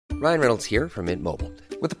Ryan Reynolds here from Mint Mobile.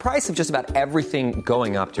 With the price of just about everything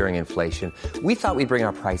going up during inflation, we thought we'd bring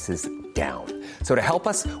our prices down. So to help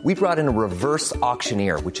us, we brought in a reverse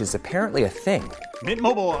auctioneer, which is apparently a thing. Mint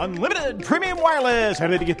Mobile Unlimited Premium Wireless. How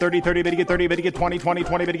to get 30, 30, bit to get 30, bit to get 20, 20,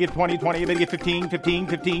 20, bit to get 20, 20, bit to get 15, 15,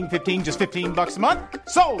 15, 15, just $15 a month?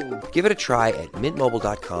 Sold! Give it a try at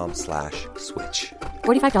mintmobile.com/switch.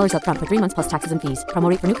 $45 up front for 3 months plus taxes and fees. Promo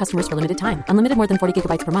rate for new customers for limited time. Unlimited more than 40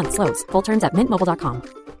 gigabytes per month. Slows full terms at mintmobile.com.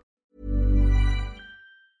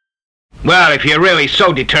 Well, if you're really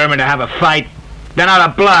so determined to have a fight, then I'll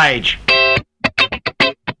oblige.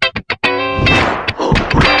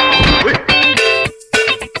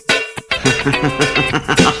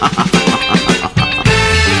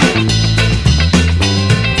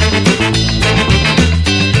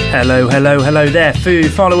 Hello there, Fu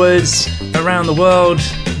followers around the world.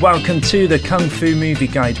 Welcome to the Kung Fu Movie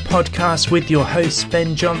Guide podcast with your host,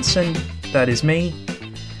 Ben Johnson. That is me.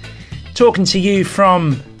 Talking to you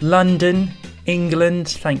from London, England.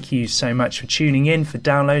 Thank you so much for tuning in, for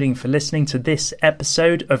downloading, for listening to this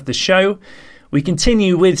episode of the show. We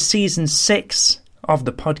continue with season 6 of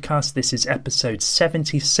the podcast. This is episode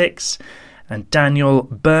 76, and Daniel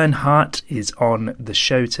Bernhardt is on the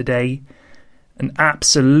show today. An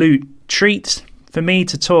absolute treat for me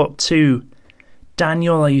to talk to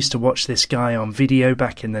Daniel. I used to watch this guy on video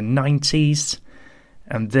back in the 90s,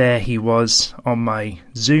 and there he was on my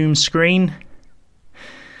Zoom screen.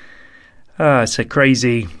 It's a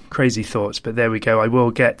crazy thoughts, but there we go. I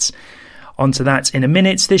will get onto that in a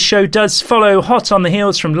minute. This show does follow hot on the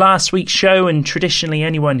heels from last week's show, and traditionally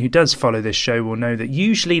anyone who does follow this show will know that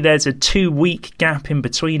usually there's a 2-week gap in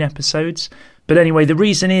between episodes. But anyway, the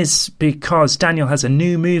reason is because Daniel has a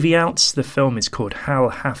new movie out. The film is called Hell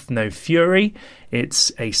Hath No Fury.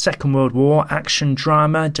 It's a Second World War action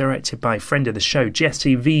drama directed by friend of the show,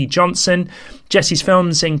 Jesse V. Johnson. Jesse's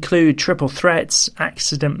films include Triple Threats,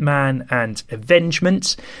 Accident Man, and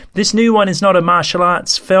Avengement. This new one is not a martial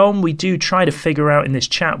arts film. We do try to figure out in this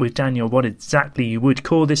chat with Daniel what exactly you would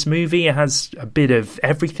call this movie. It has a bit of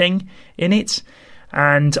everything in it,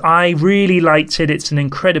 and I really liked it. It's an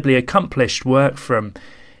incredibly accomplished work from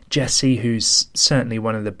Jesse, who's certainly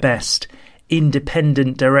one of the best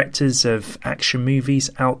independent directors of action movies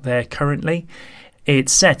out there currently.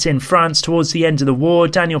 It's set in France towards the end of the war.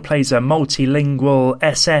 Daniel plays a multilingual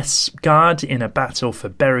SS guard in a battle for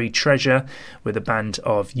buried treasure with a band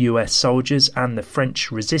of US soldiers and the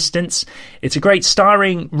French resistance. It's a great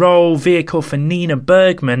starring role vehicle for Nina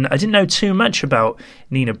Bergman. I didn't know too much about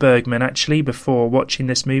Nina Bergman actually before watching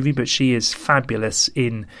this movie, but she is fabulous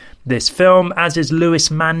in this film, as is Louis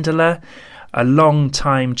Mandela, a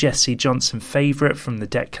long-time Jesse Johnson favourite from the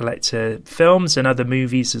Debt Collector films and other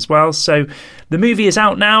movies as well. So the movie is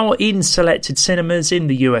out now in selected cinemas in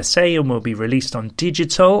the USA and will be released on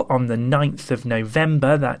digital on the 9th of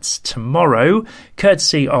November. That's tomorrow,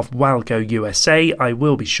 courtesy of Walgo USA. I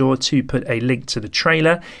will be sure to put a link to the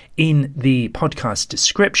trailer in the podcast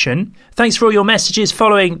description. Thanks for all your messages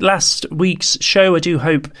following last week's show. I do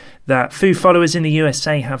hope that Fu followers in the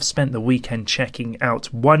USA have spent the weekend checking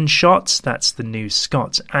out One Shot. That's the new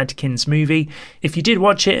Scott Adkins movie. If you did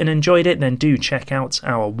watch it and enjoyed it, then do check out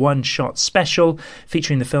our One Shot special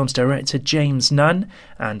featuring the film's director James Nunn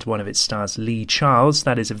and one of its stars Lee Charles.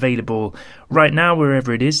 That is available right now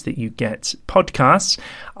wherever it is that you get podcasts.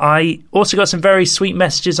 I also got some very sweet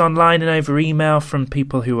messages online and over email from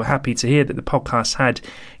people who were happy to hear that the podcast had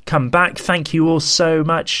come back. Thank you all so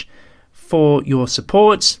much for your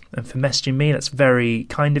support and for messaging me. That's very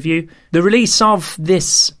kind of you. The release of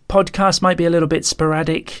this podcast might be a little bit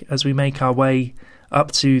sporadic as we make our way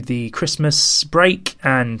up to the Christmas break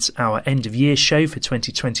and our end of year show for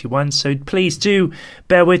 2021. So please do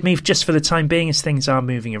bear with me just for the time being as things are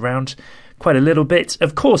moving around quite a little bit.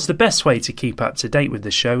 Of course, the best way to keep up to date with the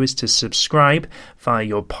show is to subscribe via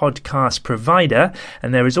your podcast provider.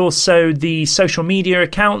 And there is also the social media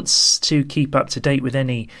accounts to keep up to date with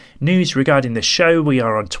any news regarding the show. We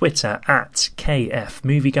are on Twitter at KF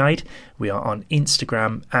Movie Guide. We are on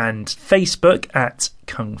Instagram and Facebook at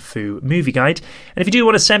Kung Fu Movie Guide. And if you do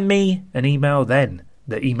want to send me an email, then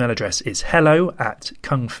the email address is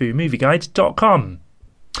hello@kungfumovieguide.com.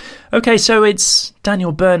 Okay, so it's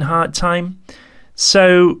Daniel Bernhardt time.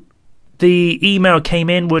 So the email came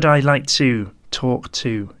in, would I like to talk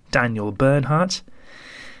to Daniel Bernhardt?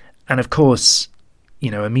 And of course,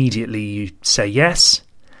 immediately you say yes.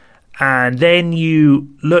 And then you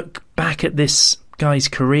look back at this guy's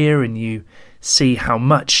career and you see how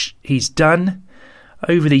much he's done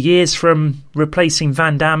over the years, from replacing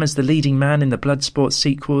Van Damme as the leading man in the Bloodsport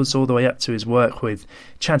sequels all the way up to his work with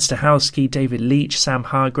Chad Stahelski, David Leitch, Sam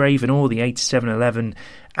Hargrave and all the 8711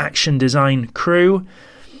 action design crew.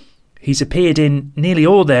 He's appeared in nearly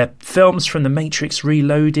all their films, from The Matrix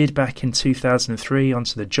Reloaded back in 2003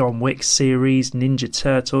 onto the John Wick series, Ninja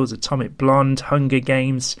Turtles, Atomic Blonde, Hunger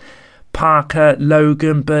Games, Parker,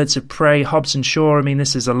 Logan, Birds of Prey, Hobbs and Shaw. I mean,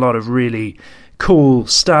 this is a lot of really cool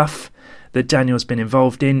stuff that Daniel's been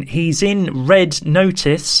involved in. He's in Red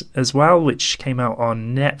Notice as well, which came out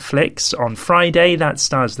on Netflix on Friday. That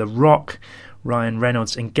stars The Rock, Ryan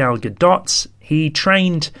Reynolds and Gal Gadot. He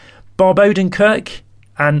trained Bob Odenkirk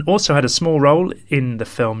and also had a small role in the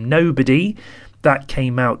film Nobody. That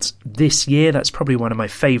came out this year. That's probably one of my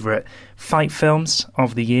favourite fight films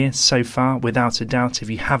of the year so far, without a doubt. If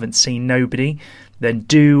you haven't seen Nobody, then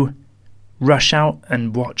do rush out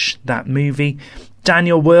and watch that movie.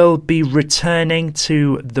 Daniel will be returning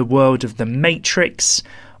to the world of The Matrix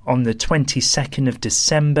on the 22nd of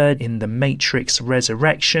December in The Matrix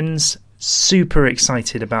Resurrections. Super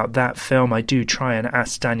excited about that film. I do try and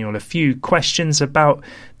ask Daniel a few questions about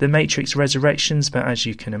The Matrix Resurrections, but as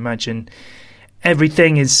you can imagine,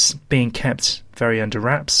 everything is being kept very under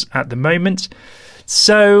wraps at the moment.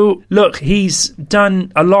 So, look, he's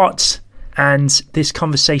done a lot, and this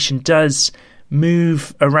conversation does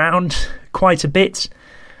move around quite a bit,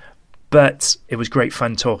 but it was great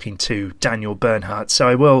fun talking to Daniel Bernhardt. So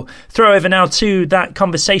I will throw over now to that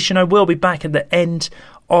conversation. I will be back at the end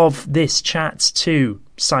of this chat to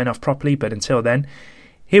sign off properly, but until then,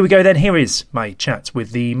 here we go then. Here is my chat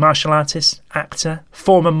with the martial artist, actor,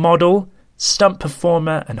 former model, stunt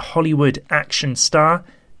performer and Hollywood action star,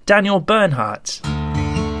 Daniel Bernhardt.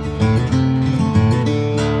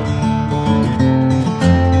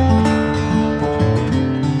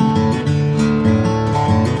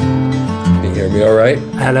 Can you hear me all right?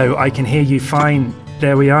 Hello, I can hear you fine.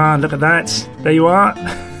 There we are. Look at that. There you are.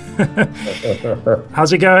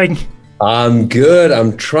 How's it going? I'm good.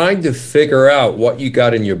 I'm trying to figure out what you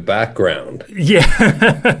got in your background.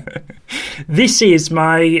 Yeah. This is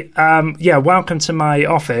my, welcome to my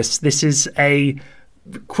office. This is a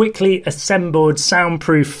quickly assembled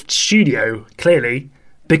soundproof studio, clearly,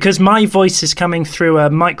 because my voice is coming through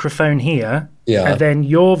a microphone here, and then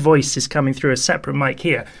your voice is coming through a separate mic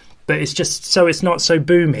here. But it's just so it's not so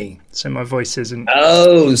boomy, so my voice isn't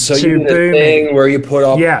so too you need boomy. a thing where you put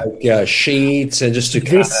up sheets and just to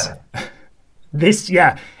this.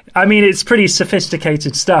 I mean, it's pretty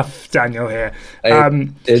sophisticated stuff, Daniel, here.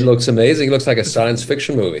 It looks amazing. It looks like a science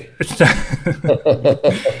fiction movie.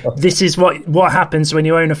 This is what happens when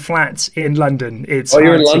you own a flat in London. It's you're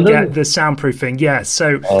hard in to London? get the soundproofing. Yeah,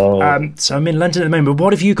 so I'm in London at the moment. But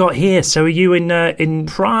what have you got here? So are you in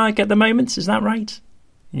Prague at the moment? Is that right?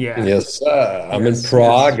 Yeah. Yes, I'm in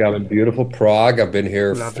Prague. I'm in beautiful Prague. I've been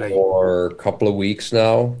here for a couple of weeks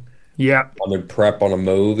now. Yeah. I'm in prep on a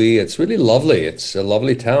movie. It's really lovely. It's a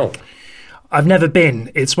lovely town. I've never been.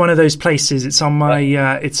 It's one of those places. It's on my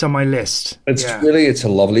list. It's a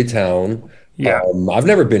lovely town. Yeah. I've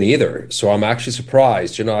never been either, so I'm actually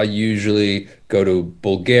surprised. You know, I usually go to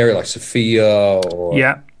Bulgaria, like Sofia,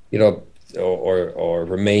 or or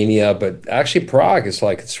Romania, but actually Prague is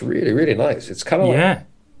it's really, really nice. It's kind of like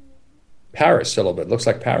Paris a little bit. Looks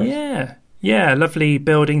like Paris. Yeah, lovely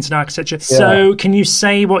buildings and architecture. Yeah. So, can you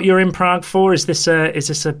say what you're in Prague for? Is this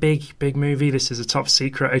a big movie? This is a top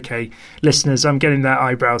secret. Okay, listeners, I'm getting their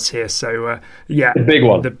eyebrows here. So, the big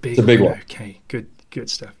one. It's a big one. Okay, good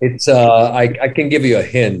stuff. It's I can give you a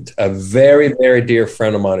hint. A very, very dear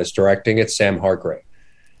friend of mine is directing it. Sam Hargrave.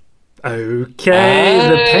 Okay,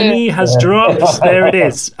 the penny has dropped. There it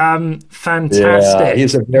is. Fantastic. Yeah,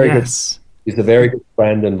 he's a very good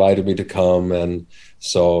friend. Invited me to come, and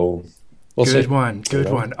so. Good one.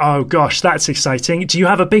 Oh gosh, that's exciting. Do you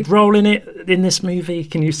have a big role in this movie?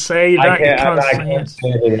 Can you say that? I can't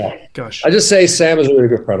say that. Gosh. I just say Sam is a really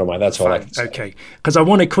good friend of mine. That's all I can say. Okay, because I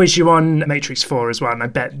want to quiz you on Matrix 4 as well, and I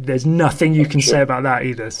bet there's nothing you can say about that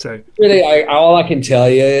either. So really, all I can tell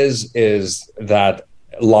you is that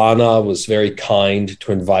Lana was very kind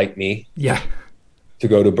to invite me. Yeah. To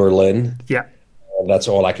go to Berlin. Yeah. And that's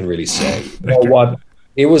all I can really say. You know what?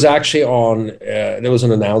 It was actually on, there was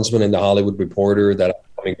an announcement in the Hollywood Reporter that I'm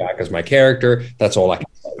coming back as my character. That's all I can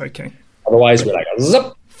say. Okay. Otherwise, we're like,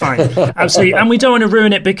 zip. Fine. Absolutely. And we don't want to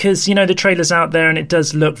ruin it because, the trailer's out there and it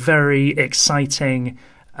does look very exciting.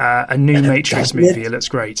 A new Matrix movie. It looks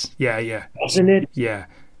great. Yeah. Doesn't it? Yeah.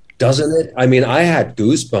 Doesn't it? I mean, I had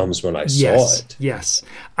goosebumps when I saw it. Yes.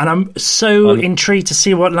 And I'm so intrigued to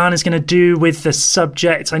see what Lana's going to do with the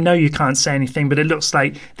subject. I know you can't say anything, but it looks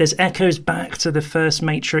like there's echoes back to the first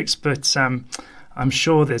Matrix, but I'm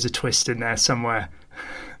sure there's a twist in there somewhere.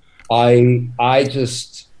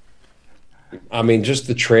 Just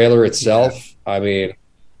the trailer itself, I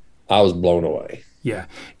was blown away. Yeah,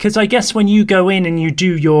 because I guess when you go in and you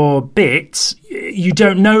do your bits, you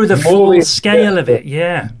don't know the full scale of it.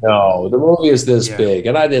 Yeah. No, the movie is this big,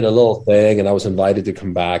 and I did a little thing, and I was invited to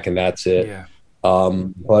come back, and that's it. Yeah.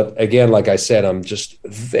 But again, like I said, I'm just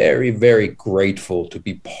very, very grateful to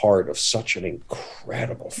be part of such an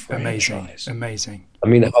incredible franchise. Amazing. I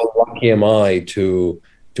mean, how lucky am I to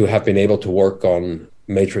have been able to work on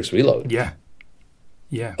Matrix Reloaded?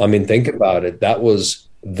 Yeah. I mean, think about it. That was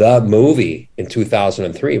the movie in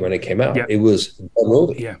 2003 when it came out. It was the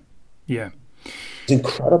movie. Yeah. It's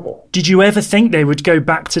incredible. Did you ever think they would go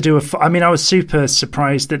back to do I mean, I was super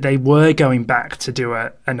surprised that they were going back to do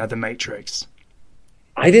another Matrix.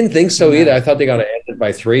 I didn't think so either. I thought they got to end it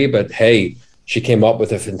by 3, but hey, she came up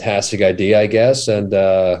with a fantastic idea, I guess, and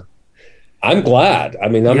I'm glad. I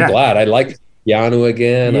mean, I'm glad. I like Keanu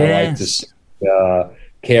again. Yes. I like to see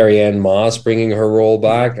Carrie-Anne Moss bringing her role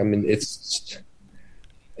back. I mean,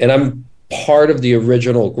 and I'm part of the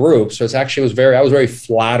original group, so I was very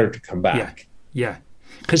flattered to come back. Yeah.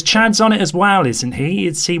 Because Chad's on it as well, isn't he?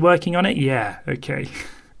 Is he working on it? Yeah. Okay.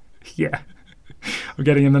 Yeah. I'm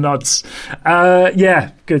getting in the nods.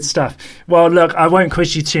 Yeah, good stuff. Well, look, I won't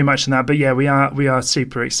quiz you too much on that, but yeah, we are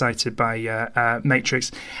super excited by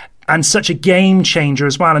Matrix. And such a game changer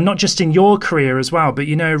as well, and not just in your career as well, but,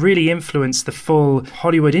 really influenced the full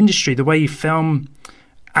Hollywood industry, the way you film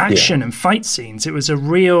action and fight scenes. It was a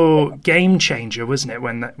real game changer, wasn't it,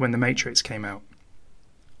 when the Matrix came out?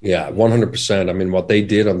 Yeah, 100%. I mean, what they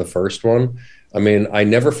did on the first one, I mean, I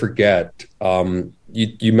never forget,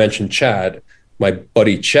 you mentioned Chad, my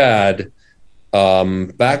buddy Chad,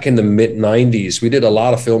 back in the mid-90s, we did a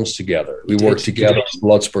lot of films together. We worked together on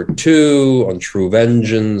Bloodsport 2, on True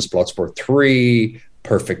Vengeance, Bloodsport 3,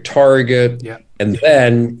 Perfect Target, and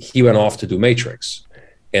then he went off to do Matrix.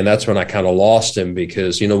 And that's when I kind of lost him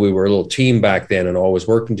because, we were a little team back then and always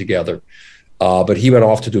working together. But he went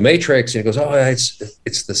off to do Matrix, and he goes, "Oh, it's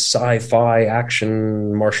the sci-fi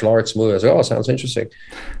action martial arts movie." I was like, "Oh, sounds interesting."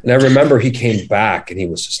 And I remember he came back, and he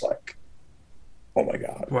was just like, "Oh my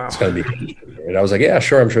God, it's going to be." And I was like, "Yeah,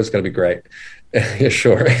 sure, I'm sure it's going to be great." Yeah,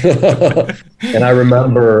 sure. And I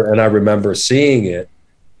remember seeing it,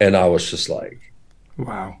 and I was just like,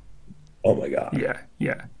 "Wow, oh my God."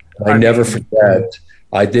 Yeah. I never forget.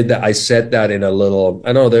 I did that. I said that in a little.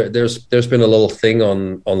 I know there's been a little thing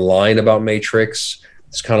online about Matrix.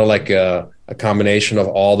 It's kind of like a combination of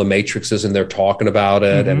all the Matrixes, and they're talking about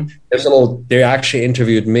it. And there's a little. They actually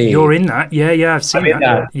interviewed me. You're in that, yeah. I've seen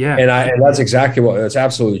that. Yeah, and that's exactly what. That's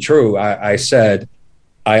absolutely true. I said,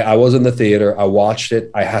 I was in the theater. I watched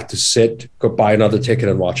it. I had to go buy another ticket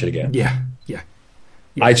and watch it again. Yeah.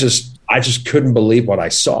 I just couldn't believe what I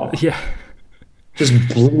saw. Yeah. Just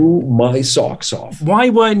blew my socks off. Why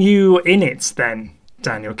weren't you in it then,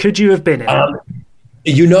 Daniel? Could you have been in it?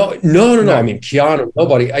 No. I mean, Keanu,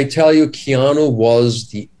 nobody. I tell you, Keanu was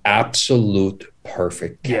the absolute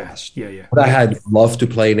perfect cast. Yeah. Would I had loved to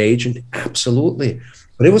play an agent? Absolutely.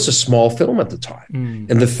 But it was a small film at the time.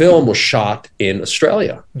 And the film was shot in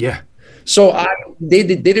Australia. Yeah. So they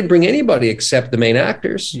didn't bring anybody except the main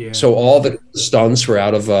actors. Yeah. So all the stunts were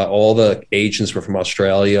out of all the agents were from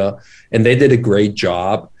Australia, and they did a great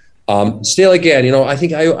job. Still, again, I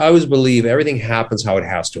think I always believe everything happens how it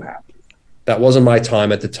has to happen. That wasn't my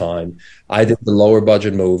time at the time. I did the lower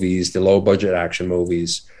budget movies, the low budget action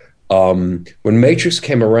movies. When Matrix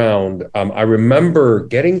came around, I remember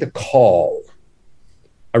getting the call.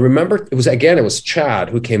 I remember it was Chad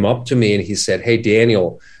who came up to me and he said, "Hey,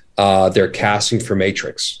 Daniel, they're casting for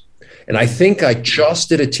Matrix." And I think I just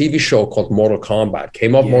did a TV show called Mortal Kombat.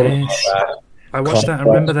 Mortal Kombat. I watched that. I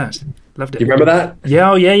remember that. Loved it. You remember that?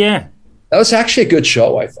 Yeah, yeah. That was actually a good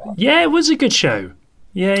show, I thought. Yeah, it was a good show.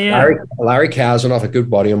 Yeah. Larry Kazanoff, a good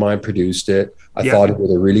buddy of mine, produced it. I thought he did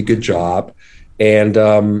a really good job. And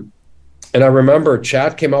I remember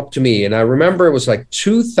Chad came up to me, and I remember it was like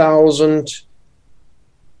 2000.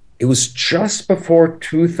 It was just before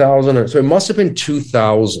 2000. So it must have been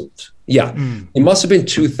 2000. Yeah, It must have been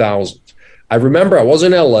 2000. I remember I was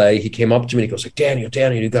in LA. He came up to me and he goes, like, Daniel,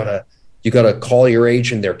 you gotta call your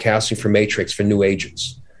agent. They're casting for Matrix for new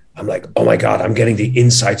agents. I'm like, oh my God, I'm getting the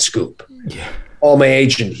inside scoop. Yeah. Call my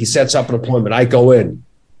agent. He sets up an appointment. I go in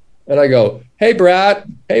and I go, "Hey, Brad.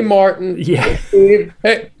 Hey, Martin. Yeah. Hey, Steve.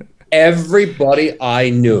 Hey." Everybody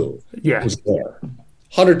I knew was there.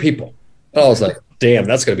 100 people. And I was like, damn,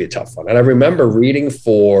 that's going to be a tough one. And I remember reading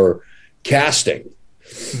for casting.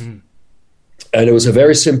 And it was a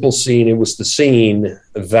very simple scene. It was the scene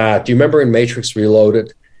that, do you remember in Matrix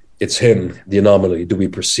Reloaded? It's him, the anomaly. Do we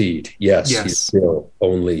proceed? Yes. He's still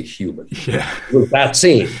only human. Yeah. It was that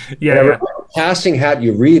scene. Yeah. Casting had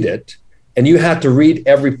you read it, and you had to read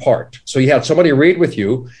every part. So you had somebody read with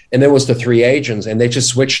you, and there was the 3 agents, and they just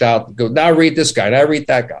switched out. Go, now read this guy, now read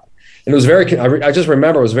that guy. And it was I just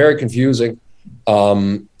remember it was very confusing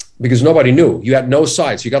because nobody knew. You had no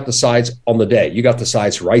sides. You got the sides on the day. You got the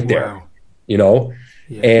sides right there, you know?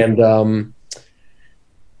 Yeah.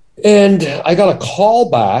 And I got a call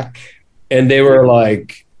back, and they were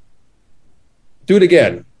like, do it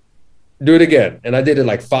again. Do it again. And I did it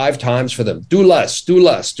like 5 times for them. Do less, do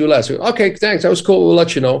less, do less. Okay, thanks. That was cool. We'll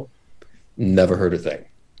let you know. Never heard a thing.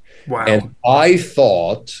 Wow. And I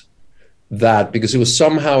thought that because it was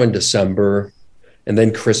somehow in December and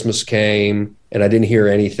then Christmas came and I didn't hear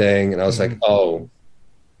anything. And I was like, oh,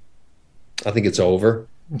 I think it's over.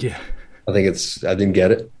 Yeah. I didn't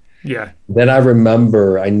get it. Yeah. Then I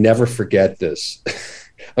remember, I never forget this.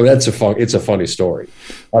 I mean, it's a funny story.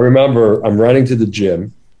 I remember I'm running to the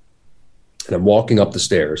gym and I'm walking up the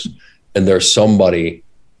stairs, and there's somebody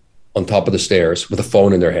on top of the stairs with a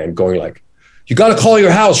phone in their hand going like, you got to call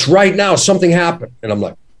your house right now. Something happened. And I'm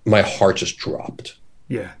like, my heart just dropped.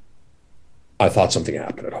 Yeah. I thought something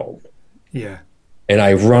happened at home. Yeah. And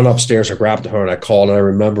I run upstairs, I grabbed her and I called, and I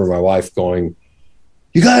remember my wife going,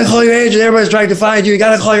 you got to call your agent. Everybody's trying to find you. You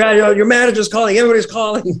got to call your manager's calling. Everybody's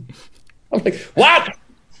calling. I'm like, what?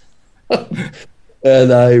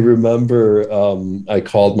 And I remember I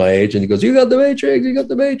called my agent. He goes, you got the Matrix. You got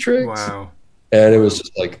the Matrix. Wow. And it was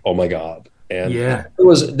just like, oh my God. And yeah,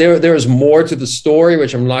 there was more to the story,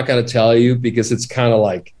 which I'm not going to tell you because it's kind of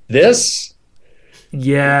like this.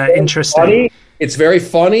 Yeah, interesting. Funny. It's very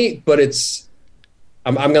funny, but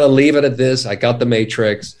I'm going to leave it at this. I got the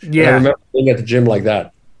Matrix. Yeah. And I remember being at the gym like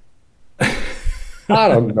that. I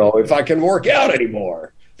don't know if I can work out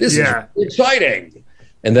anymore. This is exciting.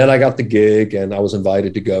 And then I got the gig, and I was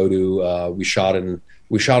invited to go to. We shot in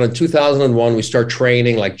 2001. We start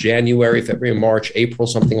training like January, February, March, April,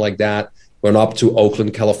 something like that. Went up to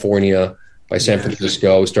Oakland, California, by San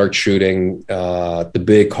Francisco. Start shooting the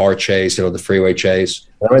big car chase, the freeway chase.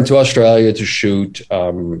 I went to Australia to shoot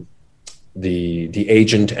the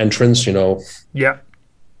agent entrance. Yeah.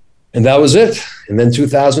 And that was it. And then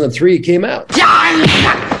 2003 came out.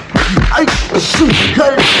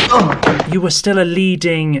 You were still a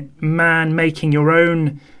leading man making your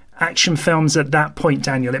own action films at that point,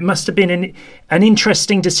 Daniel. It must have been an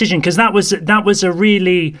interesting decision because that was a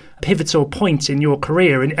really pivotal point in your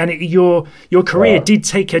career, and your career did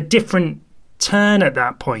take a different turn at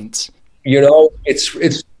that point.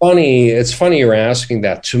 It's funny. It's funny you're asking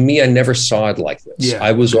that. To me, I never saw it like this. Yeah.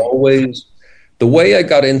 I was always, the way I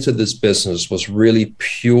got into this business was really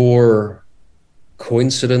pure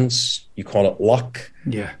coincidence. You call it luck.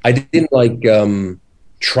 Yeah. I didn't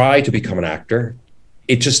try to become an actor.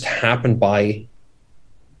 It just happened by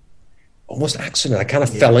almost accident. I kind of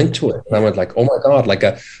fell into it. And I went like, oh my God,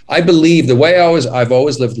 I believe the way I've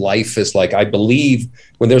always lived life is like, I believe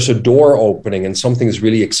when there's a door opening and something's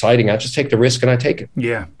really exciting, I just take the risk and I take it.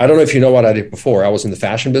 Yeah. I don't know if you know what I did before. I was in the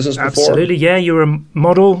fashion business before. Absolutely. Yeah. You were a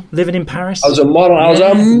model living in Paris. I was a model. I was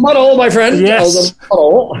a model, my friend. Yes. I was a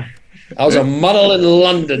model. I was a model in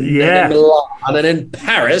London and in Milan and in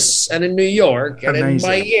Paris and in New York and in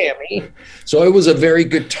Miami. So it was a very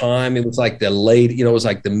good time. It was like the it was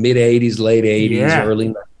like the mid 80s, late 80s,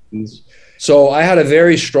 early 90s. So I had a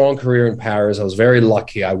very strong career in Paris. I was very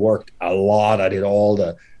lucky. I worked a lot. I did all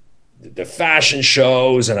the fashion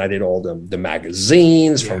shows, and I did all the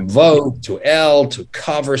magazines from Vogue to Elle to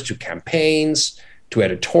covers to campaigns to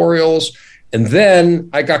editorials. And then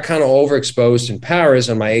I got kind of overexposed in Paris,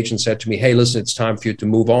 and my agent said to me, hey, listen, it's time for you to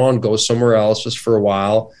move on, go somewhere else just for a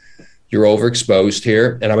while. You're overexposed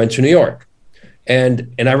here. And I went to New York.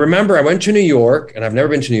 And I remember I went to New York, and I've never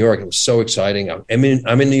been to New York. It was so exciting. I'm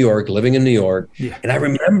in New York, living in New York. Yeah. And I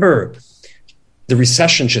remember the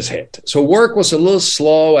recession just hit. So work was a little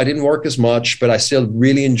slow. I didn't work as much, but I still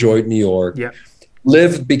really enjoyed New York. Yeah.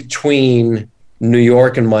 Lived between New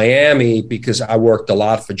York and Miami because I worked a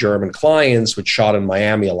lot for German clients, which shot in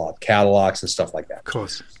Miami a lot, catalogs and stuff like that. Of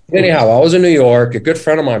course. Anyhow, I was in New York. A good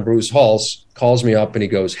friend of mine, Bruce Hulse, calls me up and he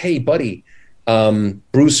goes, hey, buddy,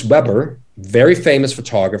 Bruce Weber, very famous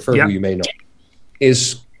photographer who you may know,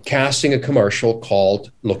 is casting a commercial called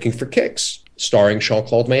Looking for Kicks, starring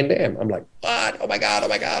Jean-Claude Van Damme. I'm like, what? Oh my God.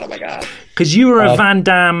 Because you were a Van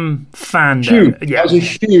Damme fan. Huge. I was a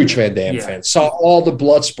huge Van Damme fan. Saw all the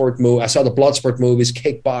Bloodsport movies. I saw the Bloodsport movies,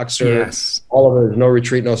 Kickboxer, all of it, No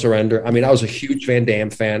Retreat, No Surrender. I mean, I was a huge Van Damme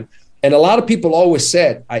fan. And a lot of people always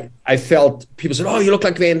said, I felt, people said, oh, you look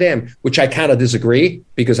like Van Damme, which I kind of disagree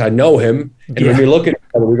because I know him. And when we look at each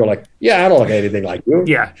other, we go like, yeah, I don't look anything like you.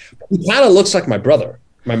 Yeah. He kind of looks like my brother,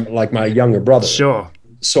 my younger brother. Sure.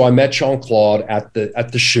 so I met Jean-Claude at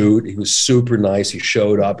the shoot. He was super nice. He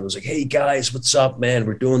showed up. It was like, hey guys, what's up, man?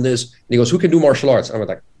 We're doing this. And he goes, who can do martial arts? And I was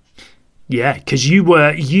like, yeah, because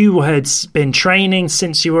you had been training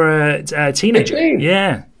since you were a teenager. 15.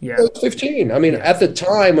 Yeah. I was 15. I mean, at the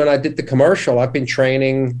time when I did the commercial, I've been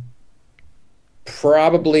training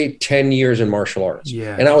probably 10 years in martial arts.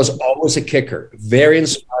 Yeah. And I was always a kicker, very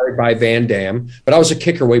inspired by Van Damme, but I was a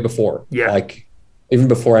kicker way before. Yeah. Like even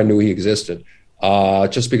before I knew he existed.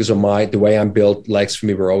 Just because of the way I'm built, legs for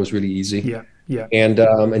me were always really easy. Yeah. Yeah.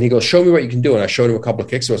 And he goes, show me what you can do. And I showed him a couple of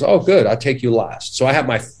kicks. He goes, oh, good. I'll take you last. So I had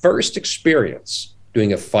my first experience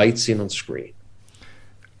doing a fight scene on screen.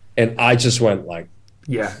 And I just went like,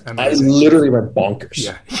 yeah, amazing. I literally went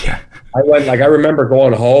bonkers. Yeah. I remember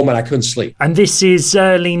going home and I couldn't sleep. And this is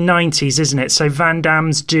early 90s, isn't it? So Van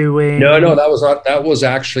Damme's doing... No, that was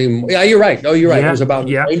actually... Yeah, you're right. No, you're right. It was about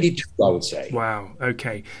 92, I would say. Wow,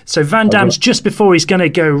 okay. So Van Damme's just before he's going to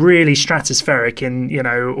go really stratospheric in,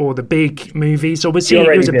 all the big movies, or was he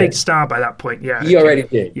was a big star by that point? Yeah. He already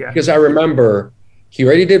did. Yeah. Because I remember he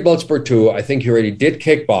already did Bloodsport 2. I think he already did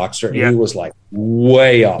Kickboxer, and he was like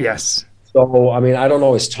way up. Yes. So, I mean, I don't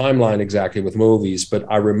know his timeline exactly with movies, but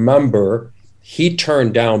I remember he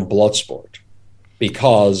turned down Bloodsport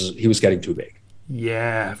because he was getting too big.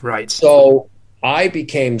 Yeah, right. So I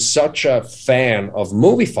became such a fan of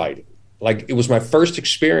movie fighting. Like, it was my first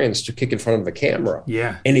experience to kick in front of a camera.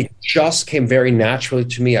 Yeah. And it just came very naturally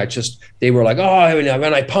to me. They were like, oh,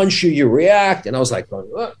 when I punch you, you react. And I was like,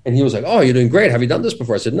 what? And he was like, oh, you're doing great. Have you done this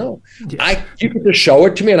before? I said, no. Yeah. You could just show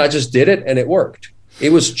it to me, and I just did it, and it worked.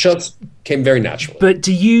 It was just came very naturally. But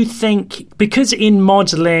do you think, because in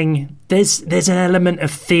modelling, there's an element of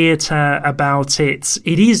theatre about it,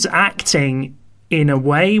 it is acting in a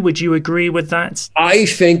way. Would you agree with that? I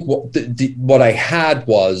think what I had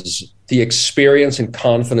was the experience and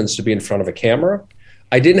confidence to be in front of a camera.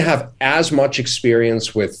 I didn't have as much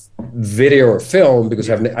experience with video or film because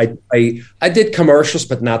I did commercials,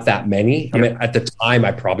 but not that many. Yeah. I mean, at the time,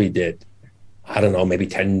 I probably did, I don't know, maybe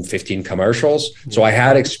 10, 15 commercials. So I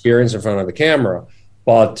had experience in front of the camera.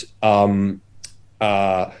 But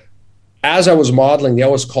as I was modeling, they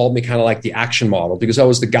always called me kind of like the action model because I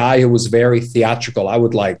was the guy who was very theatrical. I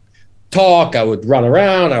would like talk, I would run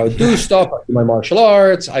around, I would do stuff, I'd do my martial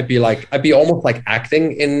arts. I'd be almost like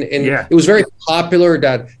acting in It was very popular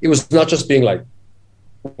that it was not just being like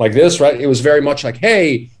this, right? It was very much like,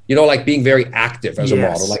 hey, like being very active as a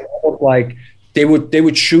model, like almost like they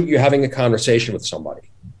would shoot you having a conversation with somebody.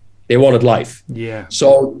 They wanted life. Yeah.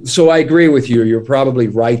 So I agree with you. You're probably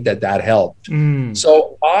right that helped.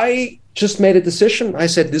 So I just made a decision. I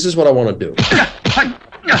said, this is what I want to do.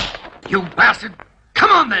 You bastard.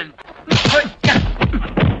 Come on then.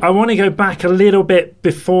 I want to go back a little bit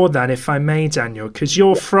before that, if I may, Daniel, because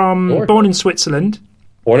you're born in Switzerland.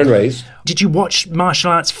 Born and raised. Did you watch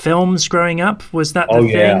martial arts films growing up? Was that the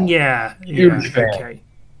thing? Yeah. Huge fan. Okay.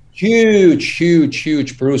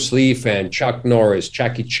 Huge Bruce Lee fan, Chuck Norris,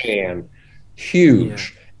 Jackie Chan,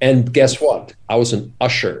 huge. Yeah. And guess what? I was an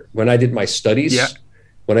usher when I did my studies. Yeah.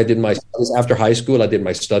 When I did my studies after high school, I did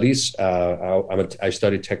my studies. I'm a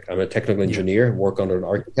technical engineer, work under an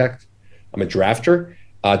architect. I'm a drafter.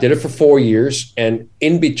 I did it for 4 years. And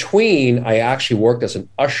in between, I actually worked as an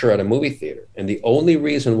usher at a movie theater. And the only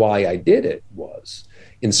reason why I did it was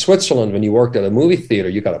in Switzerland, when you worked at a movie theater,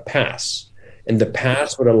 you got a pass. And the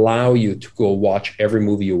pass would allow you to go watch every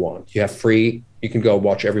movie you want. You can go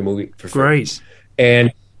watch every movie for free. Great.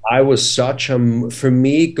 And I was for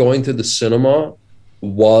me, going to the cinema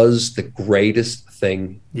was the greatest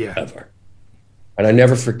thing ever. And I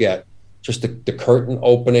never forget just the curtain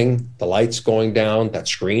opening, the lights going down, that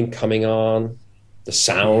screen coming on, the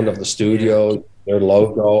sound of the studio, their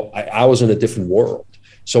logo. I was in a different world.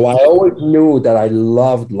 So I always knew that I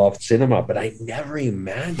loved cinema, but I never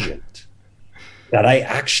imagined that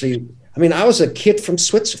I was a kid from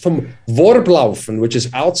Switzerland, from Worblaufen, which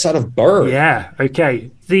is outside of Bern. Yeah, okay.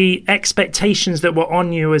 The expectations that were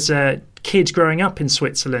on you as a kid growing up in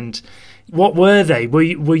Switzerland, what were they? Were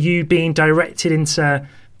you being directed into,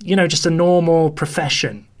 just a normal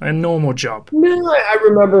profession, a normal job? No, I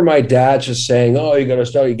remember my dad just saying, "Oh, you got to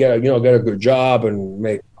study, get a good job and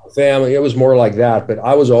make a family." It was more like that, but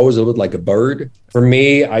I was always a little bit like a bird. For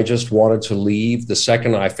me, I just wanted to leave. The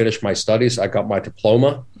second I finished my studies, I got my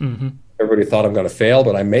diploma. Mm-hmm. Everybody thought I'm going to fail,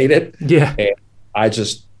 but I made it. Yeah. And I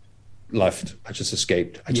just left. I just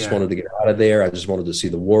escaped. I just wanted to get out of there. I just wanted to see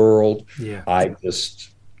the world. Yeah. I just,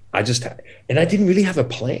 and I didn't really have a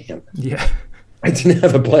plan. Yeah. I didn't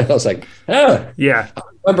have a plan. I was like, Yeah. I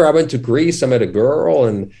remember I went to Greece. I met a girl,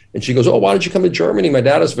 and she goes, "Oh, why don't you come to Germany? My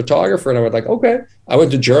dad is a photographer." And I was like, "Okay." I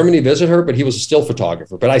went to Germany, visit her, but he was a still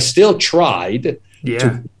photographer. But I still tried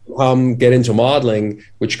to get into modeling,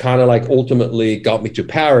 which kind of like ultimately got me to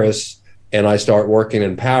Paris. And I started working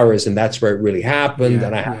in Paris, and that's where it really happened.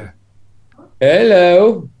 And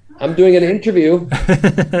hello, I'm doing an interview.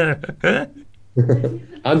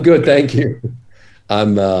 I'm good, thank you.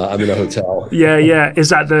 I'm in a hotel. Yeah. Is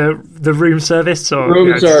that the room service or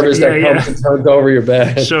room service that comes and turns over your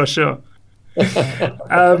bed? Sure.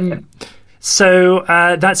 So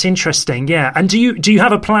that's interesting. Yeah. And do you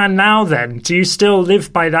have a plan now? Then do you still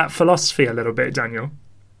live by that philosophy a little bit, Daniel?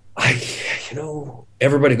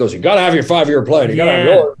 Everybody goes, "You gotta have your 5-year plan. You gotta have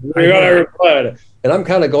yours. You gotta have your plan." And I'm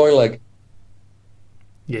kind of going like,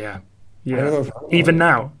 yeah. Even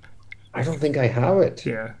now, I don't think I have it.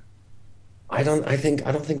 Yeah. I don't think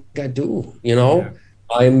I do.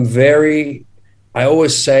 I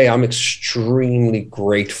always say I'm extremely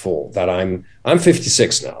grateful that I'm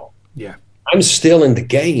 56 now. Yeah. I'm still in the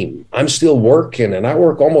game. I'm still working, and I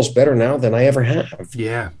work almost better now than I ever have.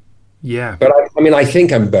 Yeah. But I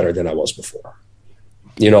think I'm better than I was before.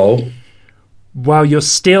 While you're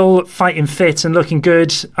still fighting fit and looking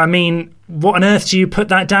good, what on earth do you put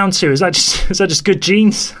that down to? Is that just good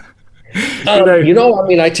genes?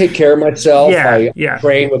 I take care of myself. I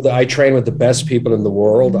train with the best people in the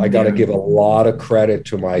world. I got to give a lot of credit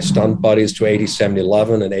to my stunt buddies, to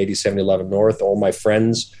 80-70-11 and 80-70-11 North, all my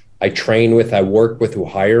friends I train with, I work with, who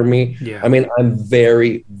hire me. Yeah. I'm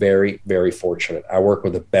very, very, very fortunate. I work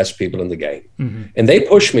with the best people in the game, and they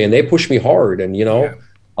push me, and they push me hard. And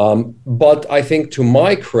but I think, to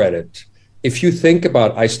my credit, if you think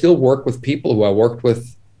about, I still work with people who I worked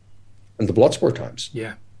with in the Bloodsport times.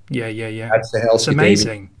 Yeah. That's the Hellsky. It's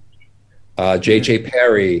amazing. J.J.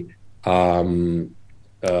 Perry, Jojo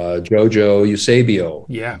Eusebio,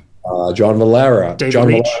 John Valera,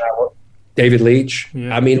 David Leach.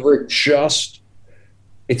 Yeah. We're just,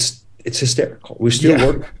 it's hysterical. We still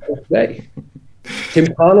work today. Tim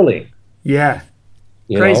Connolly. Yeah.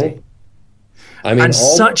 Crazy. And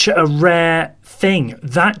such a rare thing.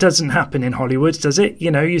 That doesn't happen in Hollywood, does it?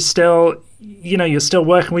 You're still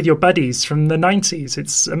working with your buddies from the 90s.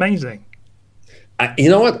 It's amazing. You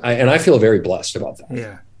know what? I feel very blessed about that.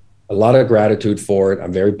 Yeah. A lot of gratitude for it.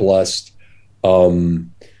 I'm very blessed. And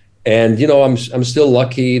I'm still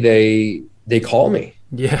lucky they call me.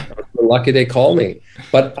 Yeah. I'm lucky they call me.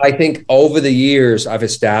 But I think over the years I've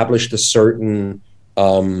established a certain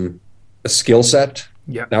skill set.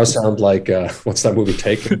 Yeah. Now I sound like what's that movie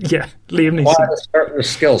Taken? Yeah, Liam Neeson. The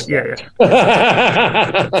skills. Yeah.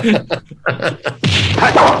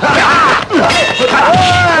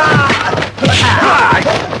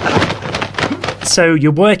 So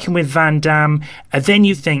you're working with Van Damme, and then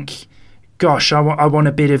you think, gosh, I want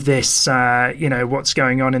a bit of this, what's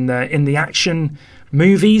going on in the action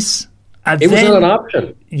movies. It was not an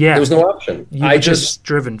option. Yeah. There was no option. I just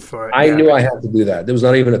driven for it. I knew I had to do that. There was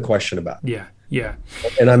not even a question about it. Yeah.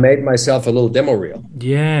 And I made myself a little demo reel.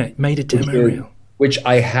 Yeah, made a demo reel. Which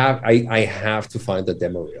I have to find the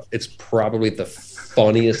demo reel. It's probably the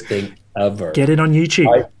funniest thing ever. Get it on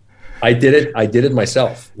YouTube. I did it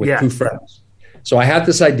myself with 2 friends. So I had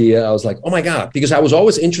this idea. I was like, oh my God, because I was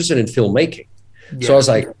always interested in filmmaking. Yeah. So I was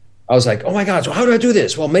like, oh my God, so how do I do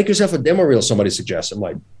this? Well, make yourself a demo reel, somebody suggests. I'm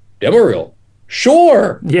like, demo reel?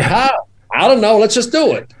 Sure. Yeah. How? I don't know. Let's just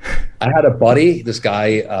do it. I had a buddy, this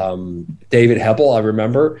guy, David Heppel, I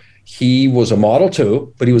remember. He was a model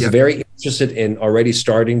too, but he was very interested in already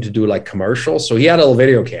starting to do like commercials. So he had a little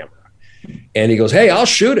video camera, and he goes, hey, I'll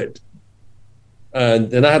shoot it. And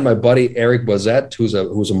then I had my buddy, Eric Boisette, who's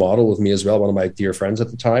a model with me as well, one of my dear friends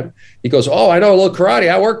at the time. He goes, oh, I know a little karate.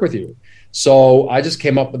 I work with you. So I just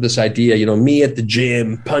came up with this idea, me at the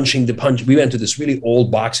gym, punching the punch. We went to this really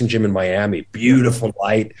old boxing gym in Miami, beautiful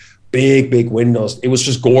light, big windows. It was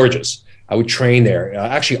just gorgeous. I would train there.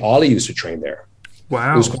 Actually, Ollie used to train there.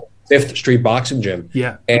 Wow. It was called Fifth Street Boxing Gym.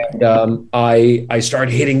 Yeah. And I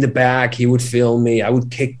started hitting the back. He would film me. I would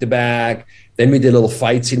kick the back. Then we did a little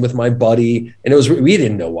fight scene with my buddy. And we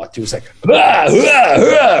didn't know what to. It was like, hurrah, hurrah,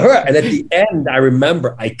 hurrah, hurrah. And at the end, I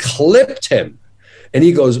remember I clipped him. And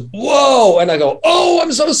he goes, whoa. And I go, oh,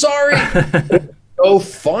 I'm so sorry. It's so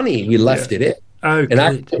funny. We left it in. Oh,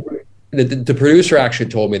 and the producer actually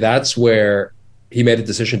told me that's where he made a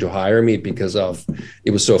decision to hire me, because of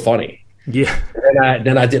it was so funny. Yeah. And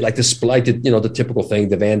then I did like the split. I did, the typical thing,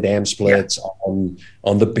 the Van Damme splits on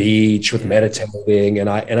the beach with meditating. And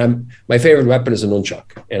I'm my favorite weapon is a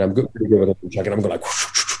nunchuck, and I'm pretty good with a nunchuck. And I'm going like,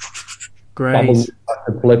 great,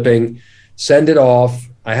 flipping, send it off.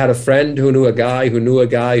 I had a friend who knew a guy who knew a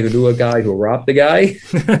guy who knew a guy who robbed the guy.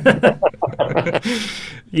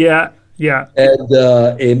 Yeah. And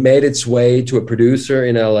it made its way to a producer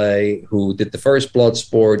in LA who did the first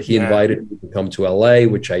Bloodsport. He invited me to come to LA,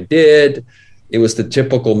 which I did. It was the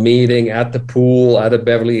typical meeting at the pool at a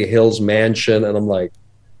Beverly Hills mansion. And I'm like,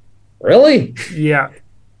 really? Yeah.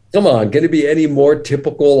 Come on, can it be any more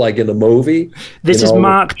typical like in a movie? This is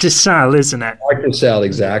Marc Dessall, isn't it? Marc Dessall,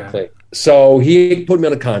 exactly. Yeah. So he put me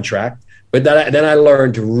on a contract, but then I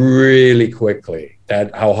learned really quickly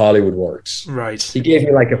that how Hollywood works. Right. He gave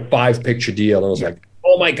me like a 5-picture deal, and I was like,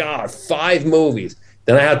 oh my God, 5 movies.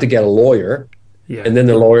 Then I had to get a lawyer, and then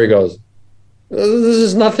the lawyer goes, this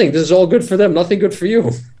is nothing. This is all good for them, nothing good for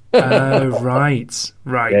you. Oh, right.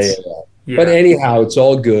 Yeah. But anyhow, it's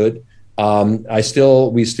all good.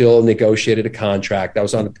 We still negotiated a contract. I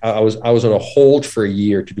was on a hold for a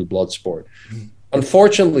year to do Bloodsport.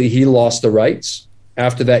 Unfortunately, he lost the rights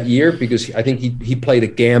after that year because I think he played a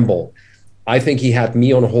gamble. I think he had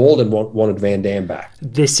me on hold and wanted Van Damme back.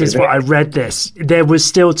 This is what I read. There was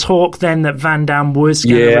still talk then that Van Damme was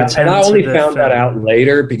going to return. Yeah, and I only found that out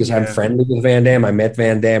later because I'm friendly with Van Damme. I met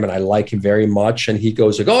Van Damme and I like him very much. And he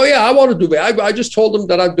goes like, "Oh yeah, I want to do it. I just told him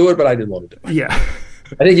that I'd do it, but I didn't want to do it." Yeah.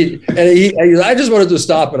 I think I just wanted to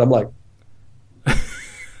stop it. I'm like,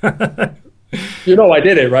 I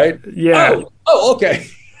did it, right? Yeah. Oh, okay.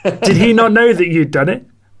 Did he not know that you'd done it?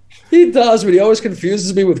 He does, but he always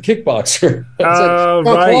confuses me with Kickboxer. Oh,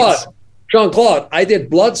 right. Jean-Claude, I did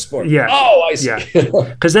Bloodsport. Yeah. Oh, I see.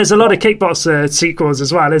 Because there's a lot of Kickboxer sequels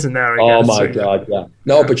as well, isn't there? Oh, my God, yeah.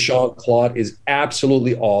 No, but Jean-Claude is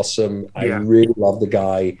absolutely awesome. I really love the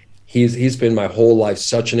guy. He's been my whole life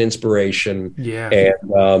such an inspiration. Yeah.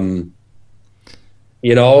 And,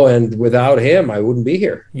 and without him, I wouldn't be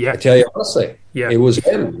here. Yeah. I tell you honestly. Yeah. It was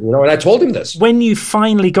him, and I told him this. When you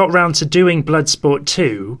finally got round to doing Bloodsport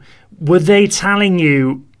 2, were they telling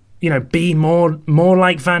you, be more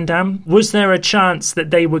like Van Damme? Was there a chance that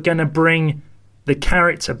they were going to bring the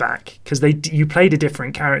character back? Because you played a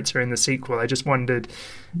different character in the sequel. I just wondered.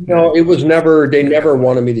 No, it was never. They never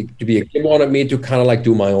wanted me to be. They wanted me to kind of like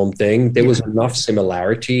do my own thing. There was enough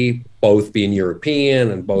similarity, both being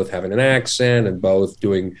European and both having an accent and both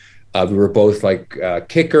doing. We were both like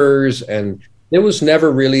kickers, and there was never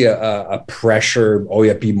really a pressure. Oh,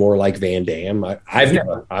 yeah, be more like Van Damme.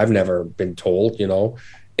 I've never been told, and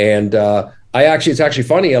it's actually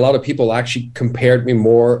funny. A lot of people actually compared me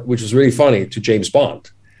more, which was really funny, to James Bond.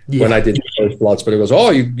 Yeah. When I did the first Bloods, but it goes, oh,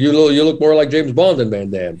 you look more like James Bond than Van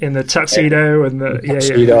Damme in the tuxedo and the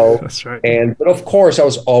tuxedo. That's right. But of course, I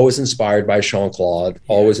was always inspired by Jean-Claude.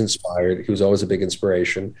 Always inspired. He was always a big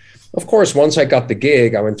inspiration. Of course, once I got the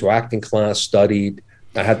gig, I went to acting class, studied.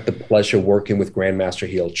 I had the pleasure of working with Grandmaster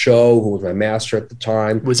Heel Cho, who was my master at the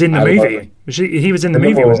time. Was in the movie. He was in the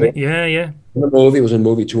movie, wasn't he? Yeah. In the movie, it was in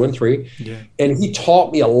movie 2 and 3. Yeah. And he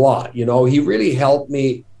taught me a lot. He really helped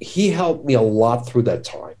me. He helped me a lot through that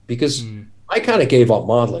time because I kind of gave up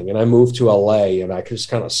modeling and I moved to LA and I just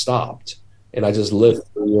kind of stopped. And I just lived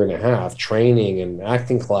for a year and a half training and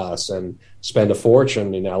acting class and spent a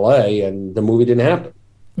fortune in LA, and the movie didn't happen.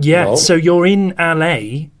 Yeah. So you're in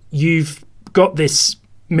LA. You've got this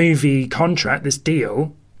movie contract, this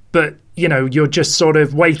deal, but you're just sort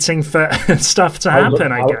of waiting for stuff to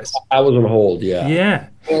happen. I guess I was on hold. Yeah.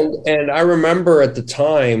 And I remember at the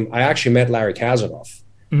time I actually met Larry Kazanoff,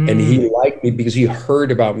 and he liked me because he heard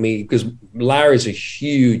about me, because Larry's a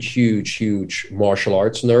huge martial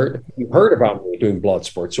arts nerd. He heard about me doing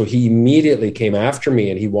Bloodsport, so he immediately came after me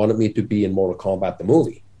and he wanted me to be in Mortal Kombat the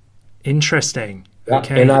movie. Interesting. Yeah.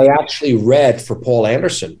 Okay. And I actually read for Paul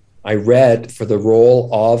Anderson. I read for the role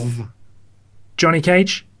of Johnny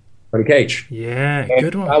Cage. Yeah,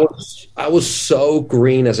 good one. I was so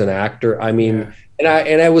green as an actor. I mean,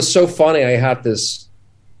 and it was so funny. I had this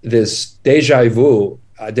deja vu.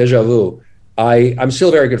 I'm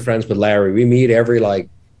still very good friends with Larry. We meet every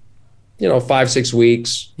 5-6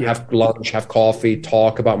 weeks, have lunch, have coffee,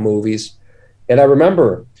 talk about movies. And I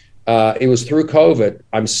remember it was through COVID.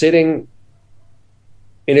 I'm sitting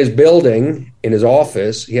in his building, in his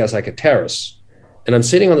office. He has like a terrace, and I'm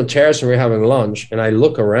sitting on the terrace and we're having lunch, and I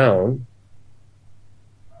look around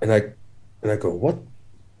and I go, what?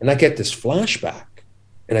 And I get this flashback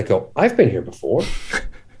and I go, I've been here before.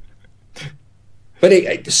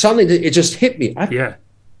 But suddenly it just hit me.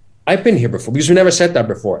 I've been here before, because we never said that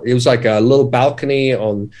before. It was like a little balcony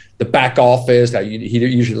on the back office that he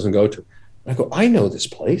usually doesn't go to. And I go, I know this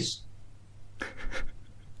place.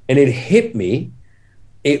 And it hit me.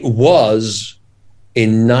 It was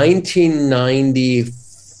in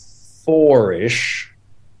 1994-ish,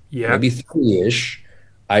 maybe 3-ish.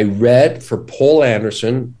 I read for Paul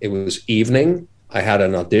Anderson. It was evening. I had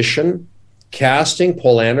an audition casting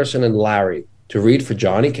Paul Anderson and Larry to read for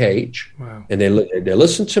Johnny Cage. Wow. And they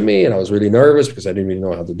listened to me, and I was really nervous because I didn't really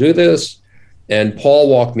know how to do this. And Paul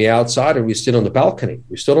walked me outside, and we stood on the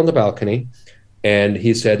balcony. And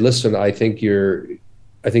he said, listen, I think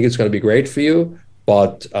it's going to be great for you,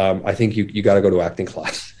 but I think you got to go to acting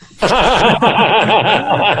class.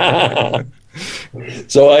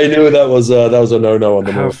 So I knew that was a no-no on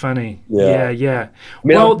the move. How funny. Yeah. I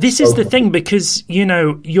mean, well, this is the thing, because, you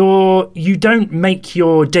know, you don't make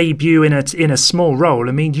your debut in a small role.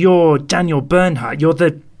 I mean, you're Daniel Bernhardt. You're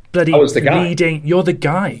the bloody leading. You're the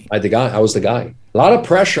guy. I was the guy. A lot of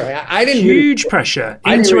pressure. I didn't huge pressure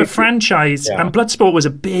into a franchise, and Bloodsport was a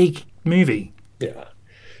big movie. Yeah.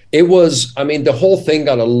 It was, I mean, the whole thing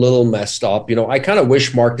got a little messed up. You know, I kind of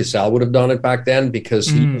wish Mark Dissel would have done it back then, because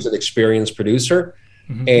he was an experienced producer,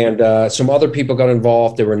 and some other people got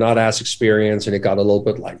involved. They were not as experienced, and it got a little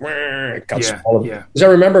bit like, it got smaller. Yeah. Because I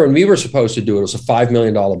remember when we were supposed to do it was a $5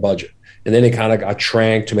 million budget. And then it kind of got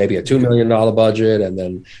shrank to maybe a $2 million budget. And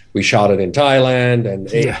then we shot it in Thailand, and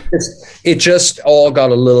it just all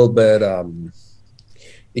got a little bit,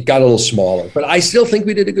 it got a little smaller. But I still think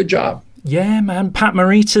we did a good job. Yeah, man. Pat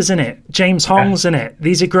Morita's in it. James Hong's in it.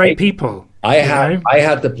 These are great people. I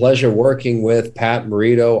had the pleasure working with Pat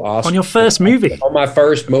Morita. On your first movie? On my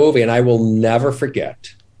first movie, and I will never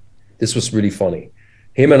forget. This was really funny.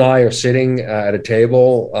 Him and I are sitting at a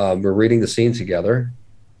table. We're reading the scene together,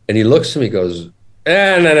 and he looks to me and goes,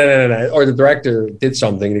 no. Or the director did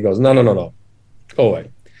something, and he goes, no. Go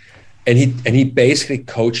away. And he basically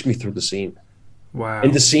coached me through the scene. Wow.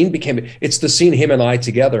 And the scene it's the scene him and I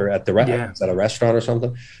together at at a restaurant or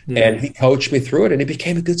something. Yeah. And he coached me through it, and it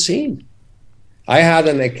became a good scene. I had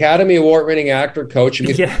an Academy Award winning actor coaching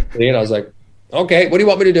me through the scene. I was like, okay, what do you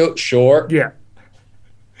want me to do? Sure. Yeah.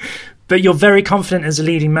 But you're very confident as a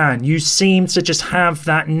leading man. You seem to just have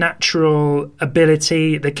that natural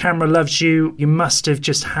ability. The camera loves you. You must have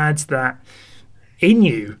just had that in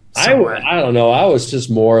you somewhere. I don't know. I was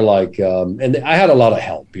just more like, and I had a lot of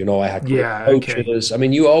help. You know, I had coaches. Okay. I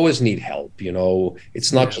mean, you always need help. You know,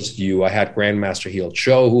 it's not just you. I had Grandmaster Heel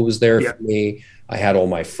Cho, who was there for me. I had all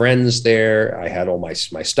my friends there. I had all my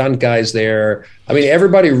stunt guys there. I mean,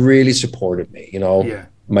 everybody really supported me. You know. Yeah.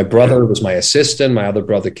 My brother was my assistant. My other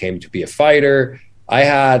brother came to be a fighter. I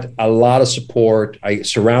had a lot of support. I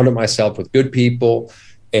surrounded myself with good people,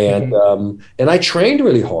 and I trained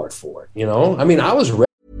really hard for it. You know, I mean, I was ready.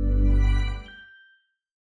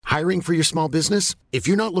 Hiring for your small business? If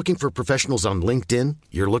you're not looking for professionals on LinkedIn,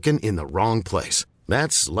 you're looking in the wrong place.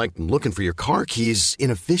 That's like looking for your car keys in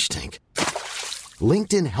a fish tank.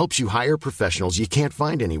 LinkedIn helps you hire professionals you can't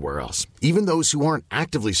find anywhere else, even those who aren't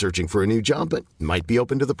actively searching for a new job but might be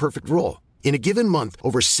open to the perfect role. In a given month,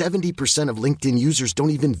 over 70% of LinkedIn users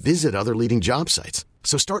don't even visit other leading job sites.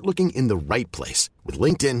 So start looking in the right place. With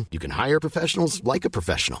LinkedIn, you can hire professionals like a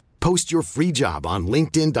professional. Post your free job on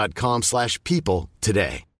linkedin.com/people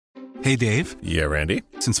today. Hey, Dave. Yeah, Randy.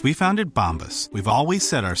 Since we founded Bombas, we've always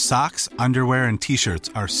said our socks, underwear, and T-shirts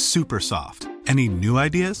are super soft. Any new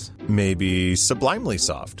ideas? Maybe sublimely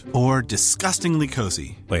soft. Or disgustingly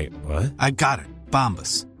cozy. Wait, what? I got it.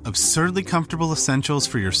 Bombas. Absurdly comfortable essentials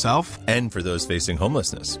for yourself and for those facing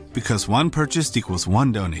homelessness. Because one purchased equals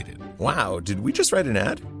one donated. Wow, did we just write an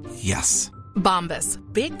ad? Yes. Bombas.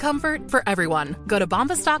 Big comfort for everyone. Go to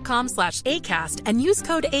bombas.com/ACAST and use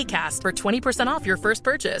code ACAST for 20% off your first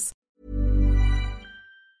purchase.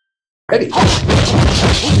 Ready.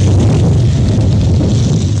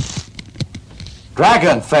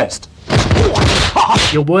 Dragon Fest.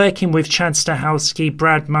 You're working with Chad Stahelski,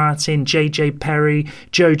 Brad Martin, JJ Perry,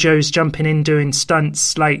 JoJo's jumping in doing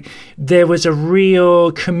stunts. Like, there was a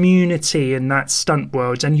real community in that stunt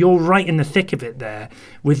world, and you're right in the thick of it there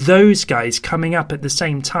with those guys coming up at the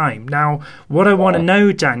same time. Now, what I want to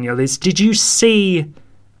know, Daniel, is did you see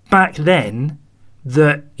back then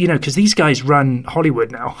that, you know, because these guys run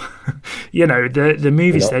Hollywood now, you know, the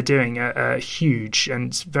movies they're doing are huge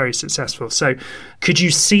and very successful. So could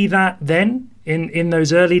you see that then in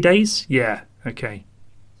those early days? Yeah. Okay.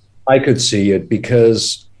 I could see it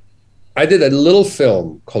because I did a little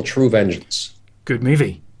film called True Vengeance. Good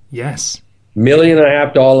movie. Yes. $1.5 million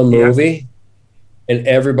movie. Yeah. And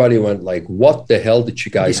everybody went like, what the hell did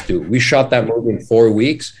you guys do? We shot that movie in 4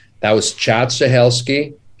 weeks. That was Chad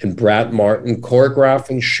Stahelski and Brad Martin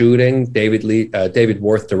choreographing, shooting. David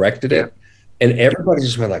Worth directed it. And everybody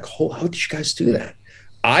just went like, oh, how did you guys do that?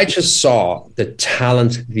 I just saw the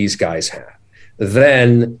talent these guys had.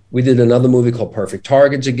 Then we did another movie called Perfect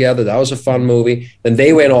Target together. That was a fun movie. Then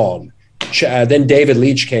they went on. then David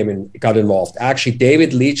Leitch came and got involved. Actually,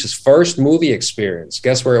 David Leitch's first movie experience,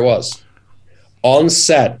 guess where it was? On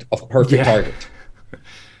set of Perfect Target.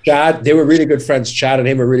 Chad, they were really good friends. Chad and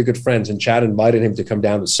him were really good friends, and Chad invited him to come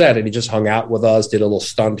down to set, and he just hung out with us, did a little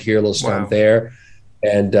stunt here, a little stunt there.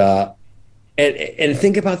 And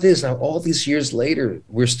think about this, now all these years later,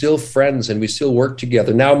 we're still friends and we still work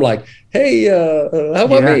together. Now I'm like, hey, how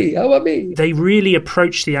about me? How about me? They really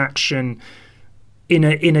approach the action in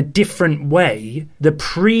a different way. The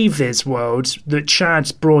pre-Viz world that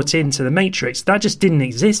Chad's brought into the Matrix, that just didn't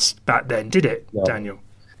exist back then, did it, Daniel?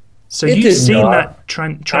 So you've seen that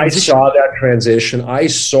transition. I saw that transition. I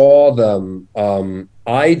saw them.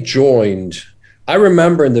 I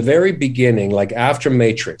remember in the very beginning, like after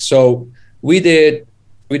Matrix. So we did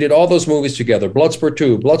all those movies together: Bloodsport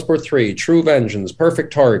 2, Bloodsport 3, True Vengeance,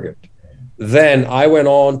 Perfect Target. Then I went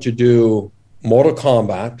on to do Mortal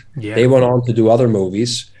Kombat. Yeah. They went on to do other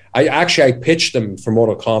movies. I pitched them for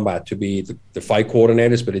Mortal Kombat to be the fight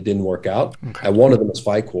coordinators, but it didn't work out. Okay. I wanted them as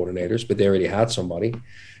fight coordinators, but they already had somebody.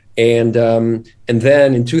 And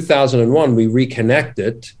then in 2001, we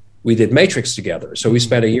reconnected. We did Matrix together. So we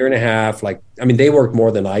spent a year and a half. They worked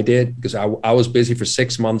more than I did because I was busy for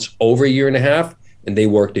 6 months, over a year and a half, and they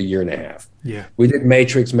worked a year and a half. Yeah. We did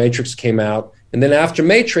Matrix. Matrix came out. And then after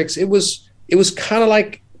Matrix, it was kind of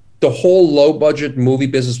like the whole low budget movie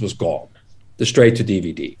business was gone, the straight to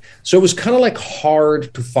DVD. So it was kind of like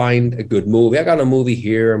hard to find a good movie. I got a movie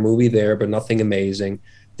here, a movie there, but nothing amazing.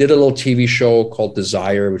 Did a little TV show called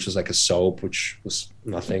Desire, which was like a soap, which was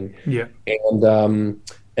nothing. Yeah.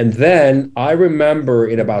 And then I remember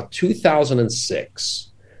in about 2006,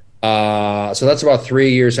 so that's about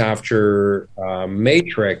 3 years after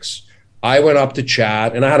Matrix, I went up to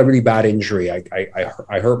Chad, and I had a really bad injury.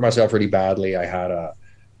 I hurt myself really badly. I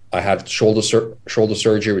had shoulder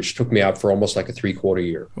surgery, which took me out for almost like a 3/4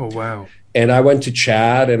 year. Oh, wow. And I went to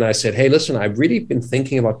Chad and I said, hey, listen, I've really been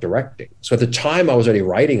thinking about directing. So at the time I was already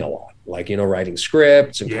writing a lot, writing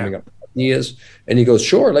scripts and coming up with ideas. And he goes,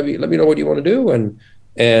 sure, let me know what you want to do.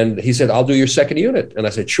 And he said, I'll do your second unit. And I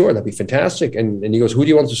said, sure, that'd be fantastic. And he goes, who do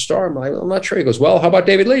you want to star? I'm like, I'm not sure. He goes, well, how about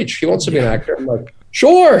David Leitch? He wants to be an actor. I'm like,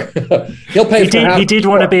 sure. He'll pay for half. He did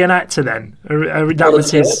want to be an actor then. That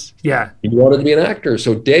was his, He wanted to be an actor.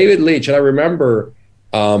 So David Leitch, and I remember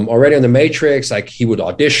already on The Matrix, like he would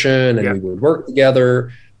audition and we would work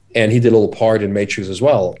together. And he did a little part in Matrix as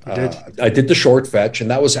well. I did the short fetch,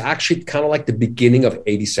 and that was actually kind of like the beginning of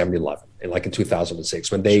 8711, in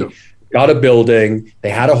 2006, when they got a building. They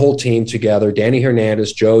had a whole team together: Danny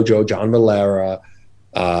Hernandez, Jojo, John Valera,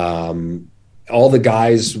 all the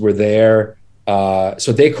guys were there.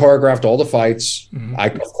 So they choreographed all the fights. Mm-hmm.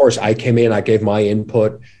 Of course, I came in, I gave my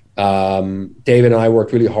input. David and I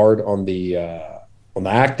worked really hard on the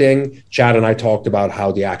acting. Chad and I talked about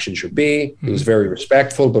how the action should be. Mm-hmm. He was very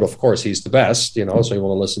respectful, but of course he's the best, so you want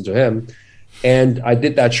to listen to him. And I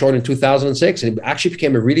did that short in 2006, and it actually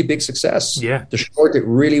became a really big success. Yeah. The short did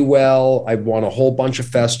really well. I won a whole bunch of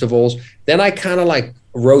festivals. Then I kind of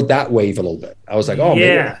rode that wave a little bit. I was like, oh,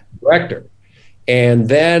 maybe I'm a director. And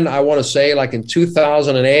then I want to say in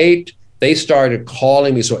 2008, they started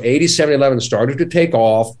calling me. So 8711 started to take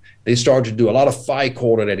off. They started to do a lot of fight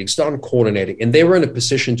coordinating, stunt coordinating, and they were in a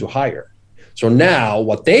position to hire. So now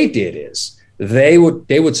what they did is they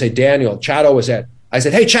would say, Daniel, Chad always said, I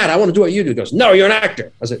said, hey, Chad, I want to do what you do. He goes, no, you're an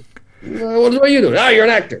actor. I said, I want to do what you do. No, you're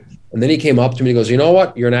an actor. And then he came up to me and he goes, you know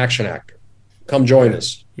what? You're an action actor. Come join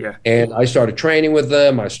us. Yeah. And I started training with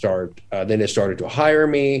them. Then they started to hire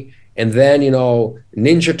me. And then,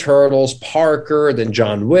 Ninja Turtles, Parker, then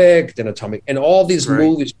John Wick, then Atomic, and all these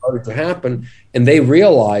movies started to happen. And they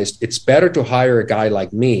realized it's better to hire a guy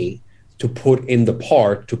like me to put in the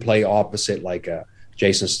part to play opposite like a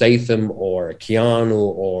Jason Statham or a Keanu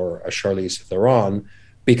or a Charlize Theron,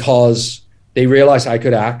 because they realized I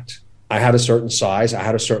could act. I had a certain size. I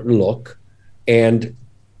had a certain look. And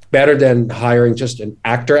better than hiring just an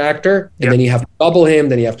actor, and then you have to double him,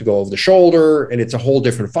 then you have to go over the shoulder, and it's a whole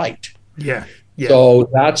different fight. Yeah. So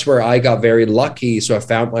that's where I got very lucky. So I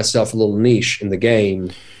found myself a little niche in the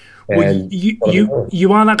game. And you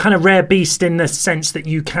are that kind of rare beast in the sense that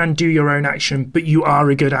you can do your own action, but you are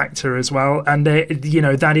a good actor as well. And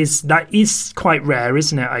that is quite rare,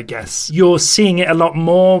 isn't it? I guess you're seeing it a lot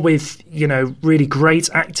more with really great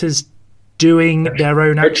actors doing their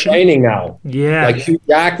own action. Training now. Yeah. Like Hugh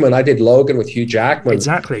Jackman. I did Logan with Hugh Jackman.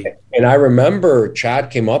 Exactly. And I remember Chad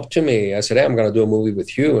came up to me. I said, hey, I'm going to do a movie with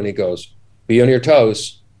Hugh. And he goes, be on your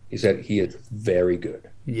toes. He said, he is very good.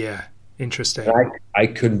 Yeah. Interesting. I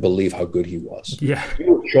couldn't believe how good he was. Yeah.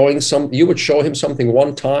 You would show him something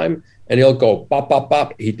one time and he'll go, bop, bop,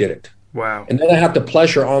 bop. He did it. Wow. And then I had the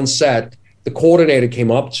pleasure on set the coordinator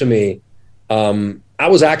came up to me. I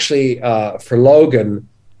was actually, for Logan,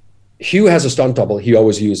 Hugh has a stunt double. He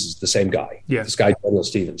always uses the same guy. Yeah. This guy, Daniel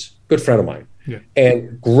Stevens, good friend of mine. Yeah.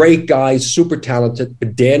 And great guy, super talented,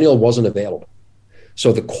 but Daniel wasn't available.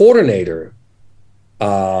 So the coordinator,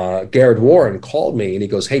 Garrett Warren, called me and he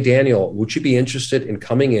goes, "Hey, Daniel, would you be interested in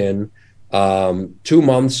coming in 2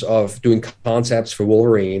 months of doing concepts for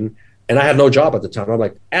Wolverine?" And I had no job at the time. I'm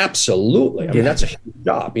like, absolutely. I mean, that's a huge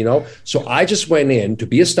job, you know? So I just went in to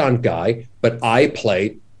be a stunt guy, but I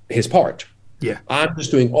played his part. Yeah. I'm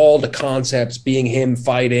just doing all the concepts, being him,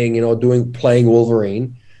 fighting, you know, playing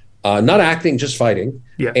Wolverine, not acting, just fighting.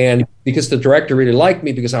 Yeah. And because the director really liked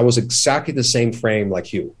me because I was exactly the same frame like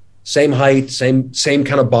Hugh, same height, same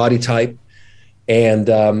kind of body type. And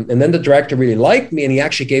then the director really liked me and he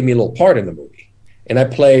actually gave me a little part in the movie. And I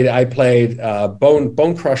played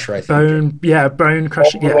Bone Crusher, I think. Bone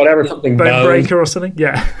Crusher. Or whatever, something. Bone Breaker or something.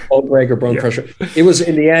 Yeah. Bone Breaker, Bone Crusher. It was,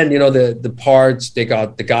 in the end, you know, the parts, the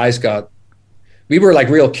guys got, we were like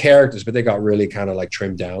real characters, but they got really kind of like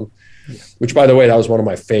trimmed down. Yeah. Which, by the way, that was one of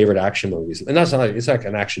my favorite action movies. And that's not, it's like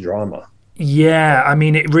an action drama. Yeah, I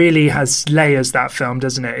mean, it really has layers, that film,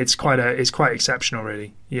 doesn't it? It's quite exceptional,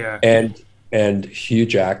 really. Yeah. And Hugh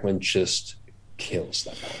Jackman just kills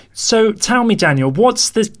that part. So tell me, Daniel, what's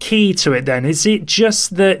the key to it then? Is it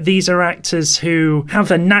just that these are actors who have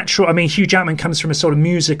a natural... I mean, Hugh Jackman comes from a sort of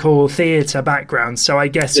musical theatre background, so I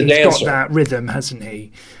guess he's got that rhythm, hasn't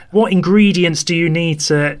he? What ingredients do you need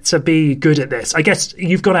to be good at this? I guess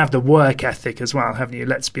you've got to have the work ethic as well, haven't you?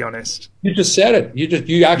 Let's be honest. You just said it. You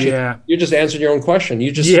just answered your own question.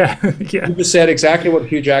 You just said exactly what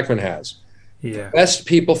Hugh Jackman has. Yeah. Best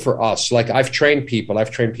people for us. Like I've trained people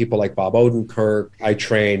like Bob Odenkirk. I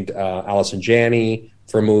trained Allison Janney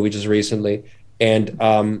for a movie just recently. And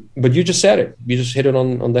but you just said it. You just hit it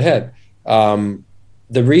on the head.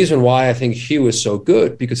 The reason why I think Hugh is so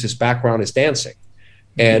good because his background is dancing.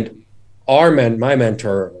 And my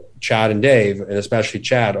mentor, Chad and Dave, and especially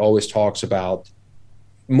Chad, always talks about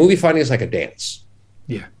movie fighting is like a dance.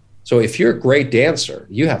 Yeah. So if you're a great dancer,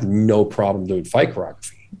 you have no problem doing fight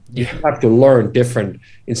choreography. You Yeah. have to learn different.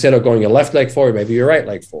 Instead of going your left leg forward, maybe your right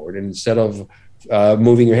leg forward. And instead of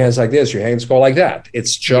moving your hands like this, your hands go like that.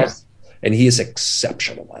 It's just, and he is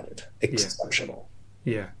exceptional at it. Exceptional.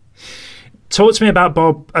 Yeah. Talk to me about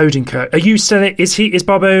Bob Odenkirk. Are you still? Is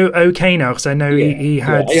Bob okay now? Because I know he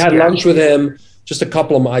had. I had lunch with him just a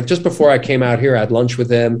couple of months just before I came out here. I had lunch with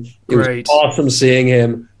him. It was awesome seeing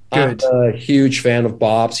him. Good. I'm a huge fan of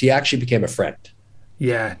Bob's. He actually became a friend.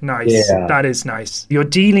 Yeah, nice. Yeah. That is nice. You're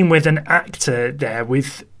dealing with an actor there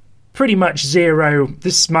with pretty much zero,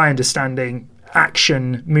 this is my understanding,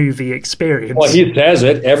 action movie experience. Well, he says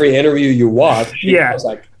it. Every interview you watch, he's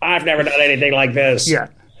like, I've never done anything like this. Yeah.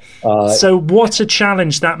 So what a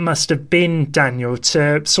challenge that must have been, Daniel,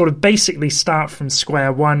 to sort of basically start from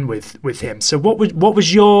square one with him. So what was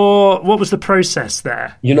the process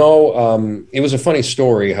there? You know, it was a funny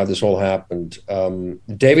story how this all happened.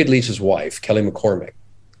 David Leitch's wife, Kelly McCormick,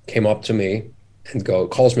 came up to me and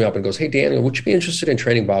calls me up and goes, "Hey, Daniel, would you be interested in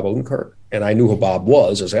training Bob Odenkirk?" And I knew who Bob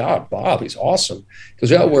was. I was like, Bob, he's awesome. He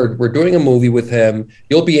goes, "Yeah, we're doing a movie with him.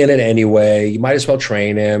 You'll be in it anyway. You might as well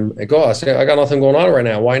train him." I said, "I got nothing going on right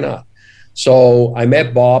now. Why not?" So I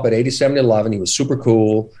met Bob at 8711. He was super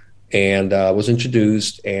cool and was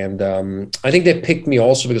introduced. And I think they picked me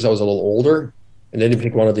also because I was a little older. And then they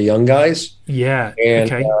picked one of the young guys. Yeah.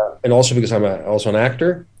 And, okay. And also because I'm also an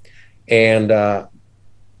actor. And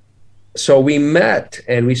so we met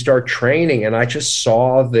and we started training. And I just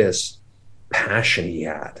saw this passion he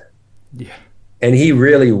had. Yeah. And he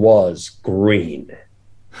really was green.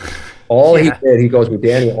 All he did, he goes, "With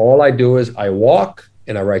Danny, all I do is I walk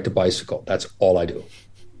and I ride the bicycle. That's all I do."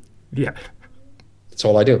 Yeah. That's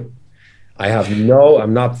all I do.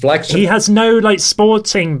 I'm not flexible. He has no like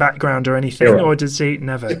sporting background or anything, or does he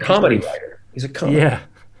never? He's a comedy writer. He's a comedy. Yeah.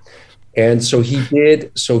 And so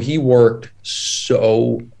he worked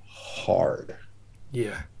so hard.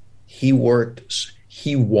 Yeah. He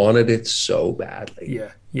wanted it so badly.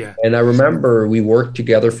 Yeah. Yeah. And I remember we worked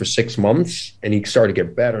together for 6 months and he started to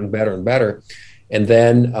get better and better and better. And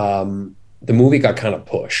then the movie got kind of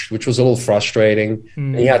pushed, which was a little frustrating.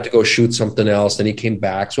 And he had to go shoot something else. Then he came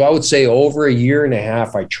back. So I would say over a year and a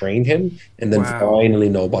half, I trained him. And then finally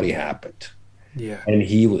nobody happened. Yeah. And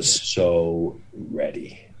he was so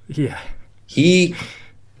ready. Yeah. He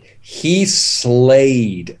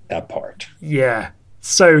slayed that part. Yeah.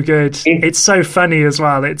 So good. It's so funny as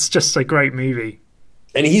well. It's just a great movie.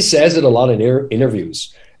 And he says it a lot in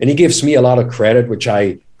interviews. And he gives me a lot of credit, which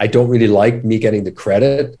I don't really like me getting the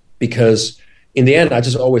credit, because in the end, I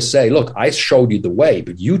just always say, look, I showed you the way,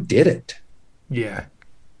 but you did it. Yeah.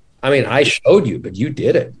 I mean, I showed you, but you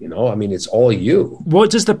did it, you know? I mean, it's all you.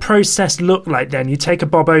 What does the process look like then? You take a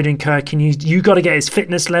Bob Odenkirk and you got to get his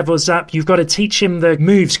fitness levels up. You've got to teach him the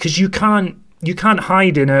moves because you can't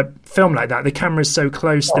hide in a film like that. The camera's so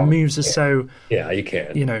close, the moves are so... Yeah, you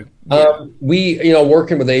can't. You know. We,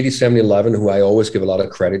 working with 80-70-11, who I always give a lot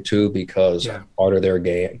of credit to because I'm part of their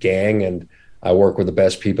gang and I work with the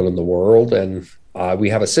best people in the world, and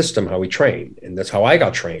we have a system how we train, and that's how I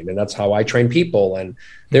got trained, and that's how I train people. And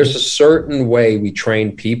there's a certain way we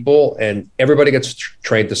train people, and everybody gets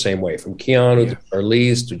trained the same way, from Keanu to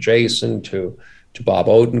Charlize to Jason to Bob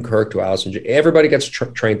Odenkirk to Allison. Everybody gets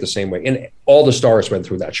trained the same way, and all the stars went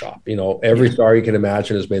through that shop. Every star you can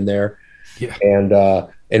imagine has been there. Yeah.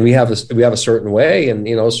 And we have a certain way, and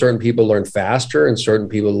certain people learn faster, and certain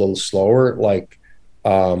people a little slower. Like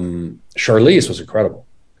Charlize was incredible.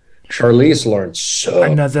 Charlize learned so.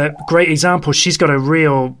 Another great example. She's got a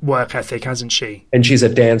real work ethic, hasn't she? And she's a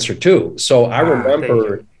dancer too. So I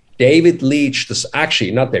remember David Leitch.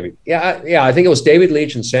 Not David. Yeah. I think it was David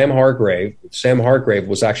Leitch and Sam Hargrave. Sam Hargrave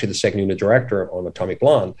was actually the second unit director on Atomic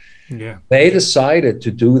Blonde. Yeah. They decided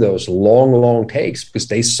to do those long takes because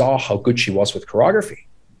they saw how good she was with choreography.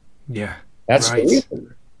 Yeah. That's the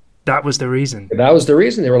reason. That was the reason. That was the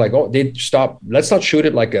reason. They were like, they'd stop. Let's not shoot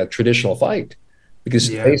it like a traditional fight.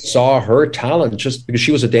 Because they saw her talent just because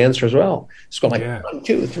she was a dancer as well. It's going like 1,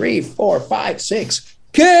 2, 3, 4, 5, 6,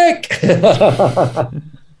 kick.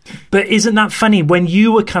 But isn't that funny? When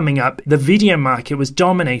you were coming up, the video market was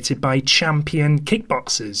dominated by champion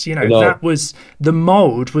kickboxers. That was the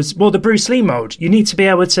mold. The Bruce Lee mold. You need to be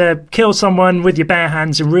able to kill someone with your bare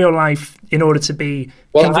hands in real life in order to be.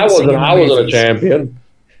 Well, I wasn't a champion.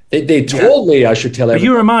 They told me I should tell everyone. But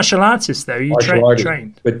you were a martial artist, though. You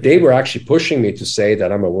trained. But they were actually pushing me to say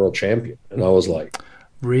that I'm a world champion. And I was like,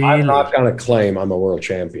 really? I'm not going to claim I'm a world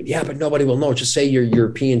champion. Yeah, but nobody will know. Just say you're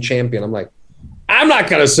European champion. I'm like, I'm not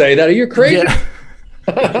going to say that. Are you crazy?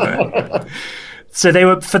 Yeah. So they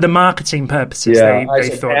were, for the marketing purposes, they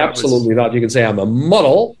said, thought absolutely not. You can say I'm a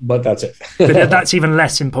model, but that's it. But that's even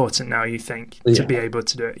less important now, you think, to be able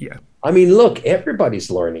to do it. Yeah. I mean, look,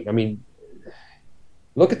 everybody's learning. I mean,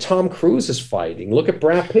 look at Tom Cruise is fighting. Look at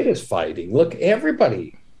Brad Pitt is fighting. Look,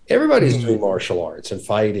 everybody's doing martial arts and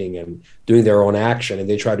fighting and doing their own action, and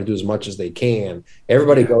they try to do as much as they can.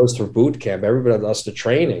 Everybody goes through boot camp. Everybody does the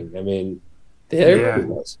training. I mean, everybody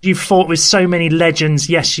does. You've fought with so many legends.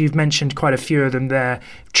 Yes, you've mentioned quite a few of them there.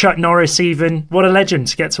 Chuck Norris even. What a legend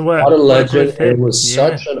to get to work. What a legend. It was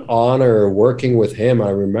such an honor working with him. I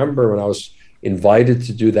remember when I was invited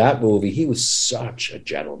to do that movie, he was such a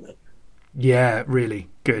gentleman. Yeah, really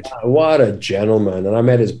good. What a gentleman. And I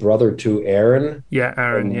met his brother too, Aaron. Yeah,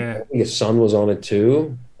 Aaron, I think his son was on it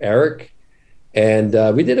too, Eric. And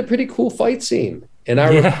we did a pretty cool fight scene. And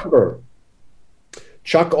I remember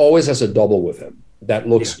Chuck always has a double with him that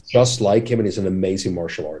looks just like him, and he's an amazing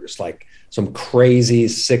martial artist, like some crazy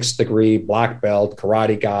 6th degree black belt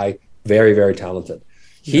karate guy, very, very talented.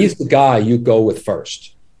 He's the guy you go with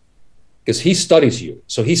first because he studies you.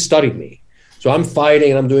 So he studied me. So I'm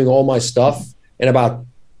fighting and I'm doing all my stuff. And about a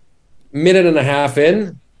minute and a half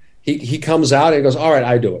in, he comes out and he goes, all right,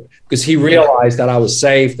 I do it. Because he realized that I was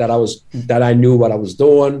safe, that I knew what I was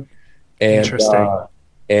doing. And, interesting.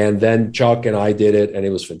 And then Chuck and I did it, and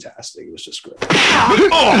it was fantastic. It was just great.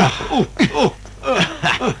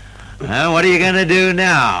 What are you going to do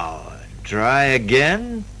now? Try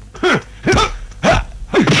again?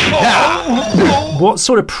 What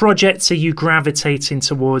sort of projects are you gravitating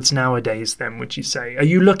towards nowadays then, would you say? Are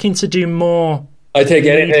you looking to do more? I take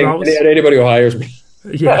anybody who hires me.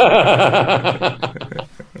 Yeah.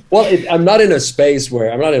 Well, I'm not in a place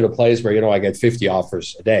where I get 50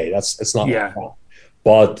 offers a day. It's not like that.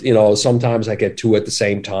 But sometimes I get 2 at the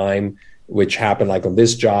same time, which happened like on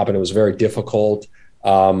this job, and it was very difficult.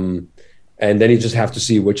 And then you just have to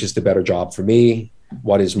see which is the better job for me,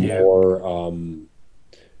 what is more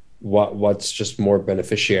what's just more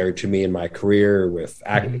beneficiary to me in my career with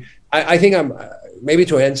acting. I think I'm maybe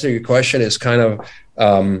to answer your question is kind of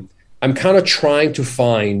I'm kind of trying to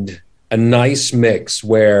find a nice mix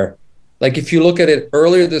where, like, if you look at it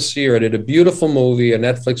earlier this year, I did a beautiful movie, a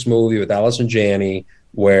Netflix movie with Allison Janney,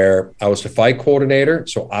 where I was the fight coordinator.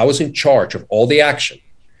 So I was in charge of all the action.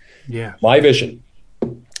 Yeah. My vision.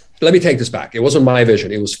 Let me take this back. It wasn't my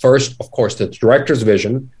vision. It was first, of course, the director's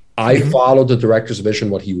vision. I followed the director's vision,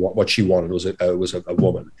 what she wanted. It was a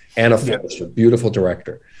woman, Anna Foster, beautiful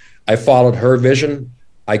director. I followed her vision.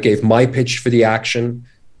 I gave my pitch for the action.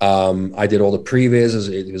 I did all the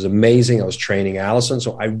previs. It was amazing. I was training Allison.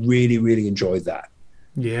 So I really, really enjoyed that.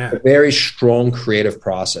 Yeah. A very strong creative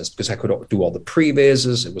process because I could do all the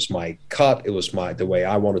previses. It was my cut. It was the way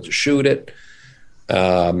I wanted to shoot it.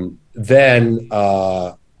 Then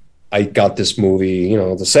I got this movie,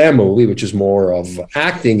 the Sam movie, which is more of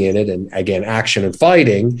acting in it and, again, action and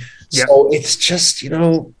fighting. Yep. So it's just,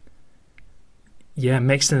 Yeah,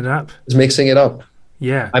 mixing it up. It's mixing it up.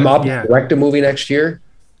 Yeah. I'm up to direct a movie next year.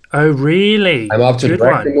 Oh, really? I'm up to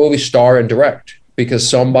direct a movie, star, and direct. Because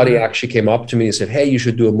somebody actually came up to me and said, hey, you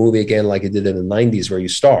should do a movie again like you did in the 90s where you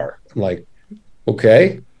star. I'm like,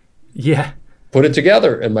 okay. Yeah. Put it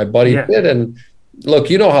together. And my buddy did. And look,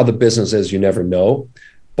 you know how the business is. You never know.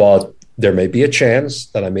 But there may be a chance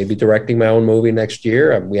that I may be directing my own movie next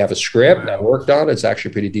year. We have a script I worked on. It's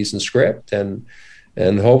actually a pretty decent script. And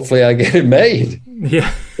hopefully I get it made.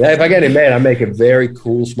 Yeah. If I get it made, I make a very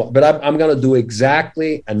cool, small. But I'm going to do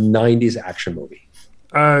exactly a 90s action movie.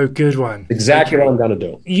 Oh, good one. Exactly what I'm going to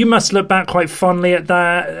do. You must look back quite fondly at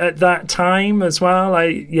that time as well.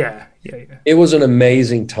 Yeah. It was an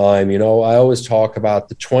amazing time. I always talk about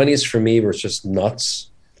the 20s for me was just nuts,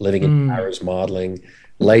 living in Paris, modeling.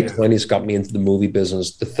 Late 20s got me into the movie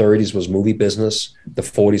business. The 30s was movie business. The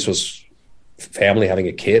 40s was family, having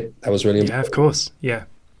a kid. That was really important. Yeah, of course. Yeah.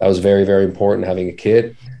 That was very, very important, having a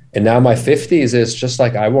kid. And now my 50s is just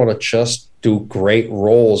like I want to just do great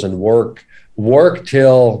roles and work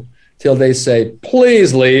till they say,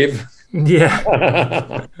 please leave.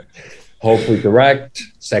 Yeah. Hopefully direct,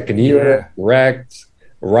 second year, direct,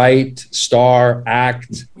 write, star,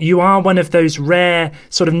 act. You are one of those rare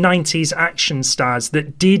sort of 90s action stars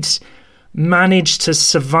that did manage to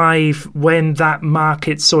survive when that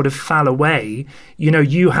market sort of fell away.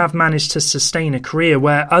 You have managed to sustain a career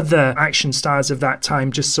where other action stars of that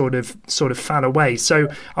time just sort of fell away. So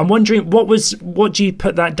I'm wondering, what do you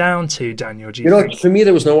put that down to, Daniel? Do you think? For me,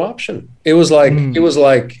 there was no option. It was like,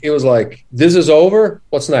 this is over.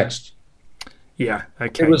 What's next? Yeah.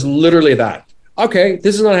 Okay. It was literally that. Okay,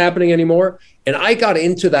 this is not happening anymore. And I got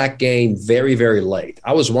into that game very, very late.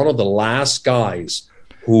 I was one of the last guys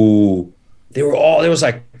who there was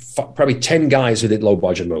like probably 10 guys who did low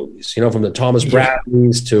budget movies, from the Thomas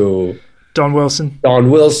Bradleys to Don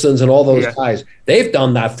Wilsons and all those guys. They've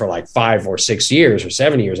done that for like 5 or 6 years or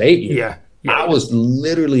 7 years, 8 years. Yeah. I was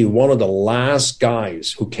literally one of the last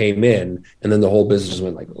guys who came in, and then the whole business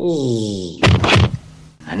went like, ooh.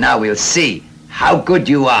 And now we'll see how good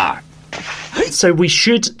you are. So we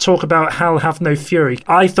should talk about Hell Hath No Fury.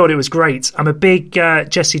 I thought it was great. I'm a big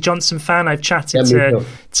Jesse Johnson fan. I've chatted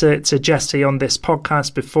to Jesse on this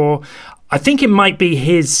podcast before. I think it might be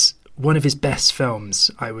one of his best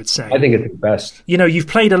films, I would say. I think it's the best. You've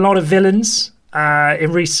played a lot of villains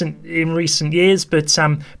in recent years, but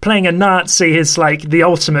playing a Nazi is like the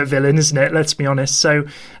ultimate villain, isn't it? Let's be honest. So,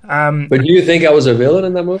 but do you think I was a villain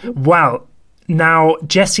in that movie? Well, now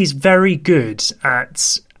Jesse's very good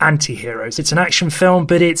at anti-heroes. It's an action film,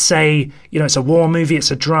 but it's it's a war movie, it's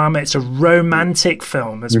a drama, it's a romantic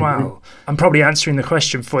film as well. I'm probably answering the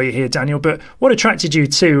question for you here, Daniel, but what attracted you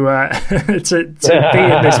to be in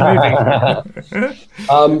this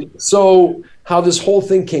movie? So how this whole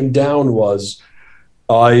thing came down was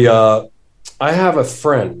I have a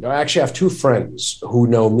friend. I actually have 2 friends who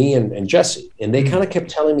know me and Jesse, and they kind of kept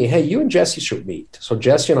telling me, hey, you and Jesse should meet. So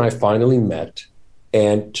Jesse and I finally met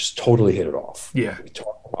and just totally hit it off. Yeah. We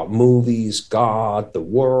talked about movies, God, the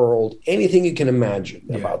world, anything you can imagine,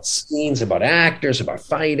 about scenes, about actors, about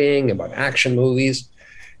fighting, about action movies.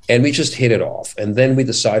 And we just hit it off. And then we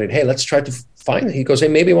decided, hey, let's try to find it. He goes, hey,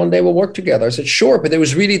 maybe one day we'll work together. I said, sure. But there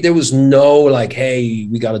was no like, hey,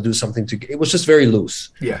 we got to do something together. It was just very loose.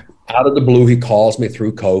 Yeah. Out of the blue, he calls me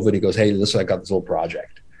through COVID. He goes, hey, listen, I got this little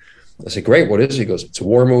project. I said, great. What is it? He goes, it's a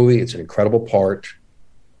war movie. It's an incredible part.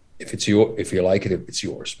 If you like it, it's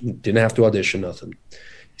yours. Didn't have to audition, nothing.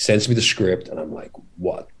 He sends me the script, and I'm like,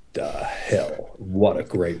 what the hell? What a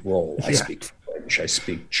great role. I speak French. I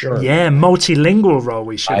speak German. Yeah, multilingual role,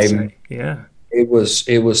 we should say. Yeah. It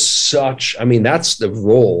was such, that's the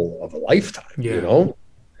role of a lifetime,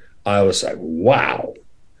 I was like, wow.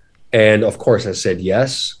 And of course I said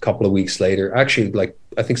yes. A couple of weeks later, actually,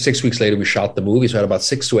 I think 6 weeks later, we shot the movie. So I had about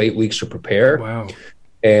 6 to 8 weeks to prepare. Wow.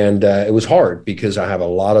 And it was hard because I have a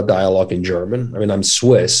lot of dialogue in German. I'm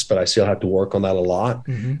Swiss, but I still had to work on that a lot.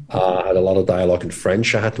 I had a lot of dialogue in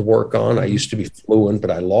French I had to work on. I used to be fluent,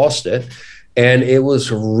 but I lost it. And it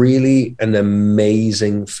was really an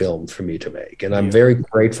amazing film for me to make. And I'm very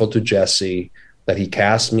grateful to Jesse that he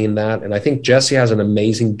cast me in that. And I think Jesse has an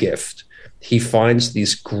amazing gift. He finds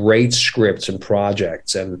these great scripts and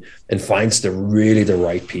projects and finds the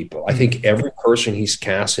right people. I think every person he's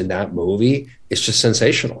cast in that movie is just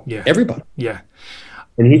sensational. Yeah. Everybody. Yeah.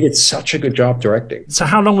 And he did such a good job directing. So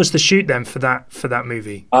how long was the shoot then for that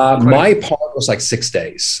movie? My part was like 6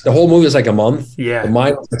 days. The whole movie was like a month. Yeah.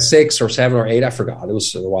 Mine was like 6 or 7 or 8. I forgot. It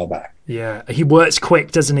was a while back. Yeah. He works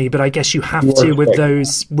quick, doesn't he? But I guess you have to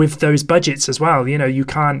with those budgets as well. You know, you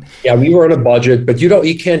can't. Yeah, we were on a budget, but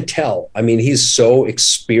you can't tell. I mean, he's so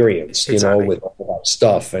experienced, Exactly. with all that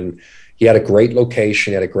stuff. And he had a great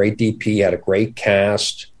location, he had a great DP, he had a great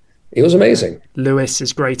cast. It was amazing. Lewis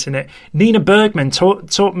is great in it. Nina Bergman,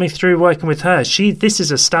 talk me through working with her. This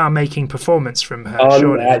is a star-making performance from her,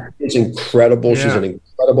 surely. It's incredible. Yeah. She's an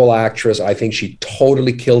incredible actress. I think she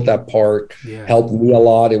totally killed that part, Yeah. helped me a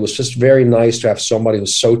lot. It was just very nice to have somebody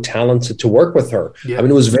who's so talented to work with her. Yeah. I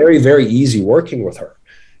mean, it was very, very easy working with her.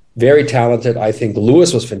 Very talented. I think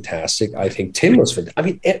Lewis was fantastic. I think Tim was fantastic. I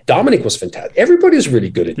mean, Dominic was fantastic. Everybody's really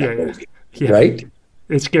good in that movie, right?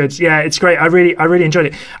 It's good. Yeah, it's great. I really enjoyed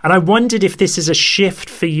it. And I wondered if this is a shift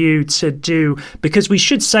for you to do, because we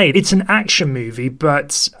should say it's an action movie,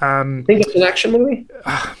 but I think it's an action movie.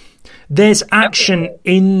 There's action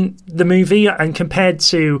in the movie, and compared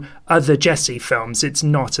to other Jesse films, it's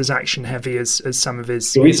not as action heavy as some of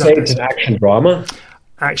his. Do we say it's an action drama?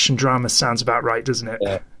 Action drama sounds about right, doesn't it?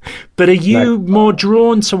 Yeah. But are you more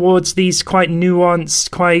drawn towards these quite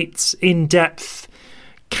nuanced, quite in-depth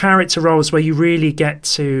character roles where you really get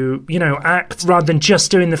to, act rather than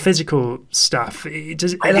just doing the physical stuff? Are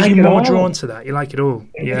you more drawn to that? You like it all?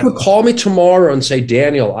 Yeah. You could call me tomorrow and say,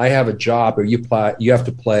 Daniel, I have a job, or you have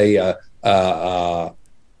to play a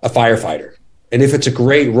firefighter. And if it's a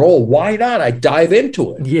great role, why not? I dive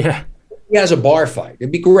into it. Yeah. He has a bar fight.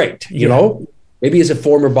 It'd be great. You know, maybe he's a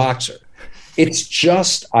former boxer. It's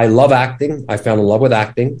just, I love acting. I fell in love with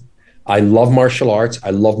acting. I love martial arts. I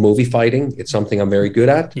love movie fighting. It's something I'm very good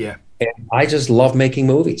at. Yeah. And I just love making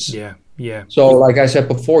movies. Yeah. Yeah. So like I said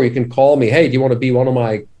before, you can call me, hey, do you want to be one of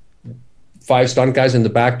my 5 stunt guys in the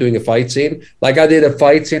back doing a fight scene? Like I did a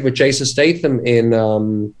fight scene with Jason Statham in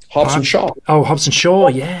Hobbs and Shaw. Oh, Hobbs and Shaw.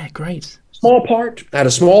 Yeah, great. Small part. I had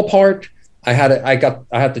a small part. I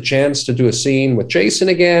had the chance to do a scene with Jason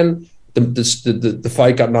again. The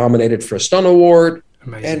fight got nominated for a stunt award.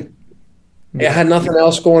 Amazing. And it had nothing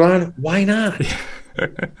else going on. Why not?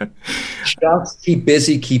 Just keep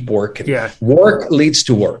busy, keep working. Yeah. Work leads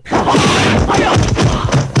to work.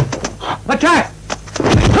 Attack!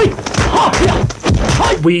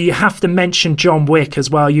 We have to mention John Wick as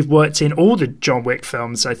well. You've worked in all the John Wick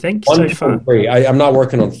films, I think, 1, so 2, far. 3. I'm not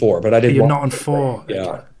working on 4, but I did. You're not on 4.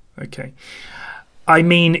 Yeah. Okay. I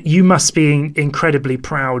mean, you must be incredibly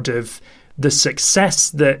proud of the success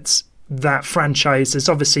that franchise has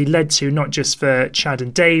obviously led to, not just for Chad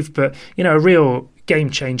and Dave, but, a real game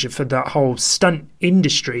changer for that whole stunt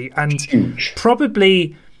industry, and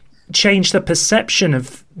probably changed the perception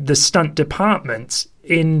of the stunt department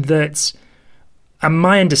in that. And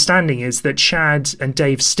my understanding is that Chad and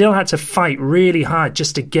Dave still had to fight really hard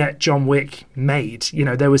just to get John Wick made.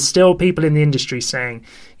 There was still people in the industry saying,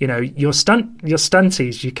 you're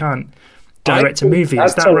stunties, you can't direct a movie.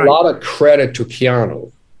 Is that right? That's a lot of credit to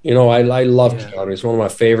Keanu. I love Keanu. He's one of my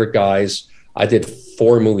favorite guys. I did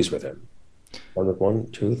 4 movies with him.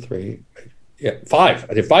 1, 2, 3, 5.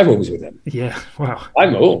 I did 5 movies with him. Yeah, wow.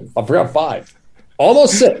 I forgot 5.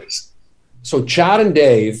 Almost 6. So Chad and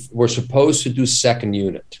Dave were supposed to do second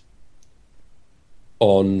unit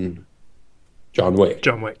on John Wick.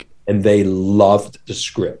 And they loved the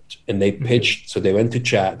script. And they pitched, so they went to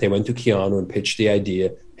Chad, they went to Keanu and pitched the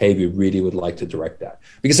idea, hey, we really would like to direct that.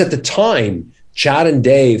 Because at the time, Chad and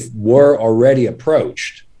Dave were already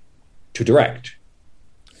approached to direct.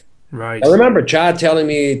 Right. I remember Chad telling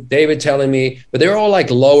me, David telling me, but they were all like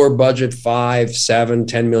lower budget, $5, $7,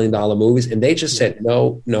 $10 million movies. And they just said,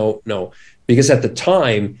 no. Because at the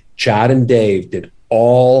time, Chad and Dave did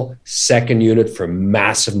all second unit for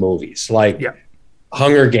massive movies like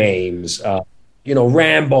Hunger Games,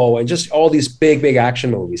 Rambo, and just all these big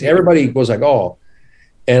action movies. Everybody was like, oh.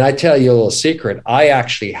 And I tell you a little secret. I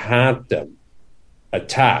actually had them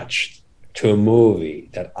attached to a movie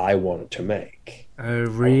that I wanted to make. Oh,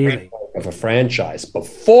 really? Of a franchise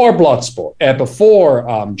before Bloodsport, before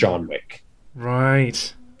John Wick.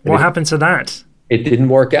 Right. What happened to that? It didn't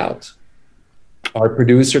work out. Our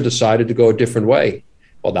producer decided to go a different way.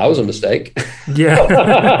 Well, that was a mistake.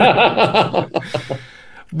 Yeah.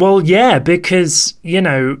 Well, yeah, because,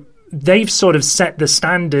 they've sort of set the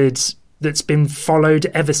standards that's been followed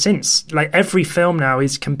ever since. Like every film now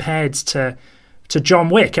is compared to John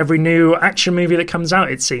Wick. Every new action movie that comes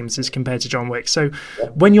out, it seems, is compared to John Wick. So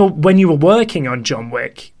when you were working on John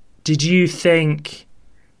Wick, did you think,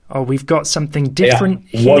 oh, we've got something different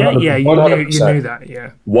here? Yeah, you knew that,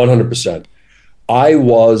 yeah. 100%. I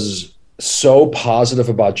was so positive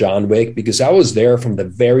about John Wick because I was there from the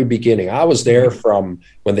very beginning. I was there from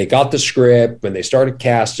when they got the script, when they started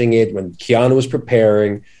casting it, when Keanu was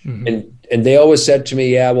preparing, and they always said to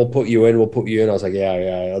me, "Yeah, we'll put you in. We'll put you in." I was like,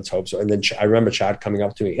 "Yeah, let's hope so." And then I remember Chad coming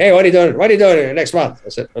up to me, "Hey, what are you doing? What are you doing next month?" I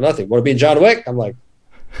said, "Oh, nothing. Want to be in John Wick?" I'm like,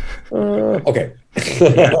 "Okay."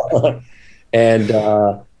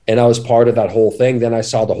 And I was part of that whole thing. Then I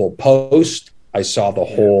saw the whole post. I saw the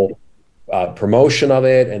whole promotion of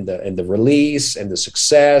it and the release and the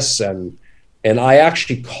success. And I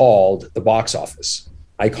actually called the box office.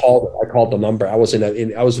 I called the number. I was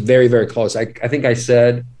I was very, very close. I think I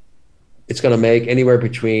said it's going to make anywhere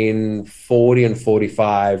between 40 and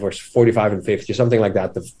 45 or 45 and 50 or something like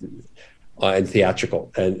that in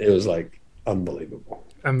theatrical. And it was like unbelievable.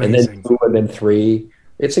 Amazing. And then 2 and then 3.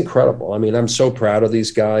 It's incredible. I mean, I'm so proud of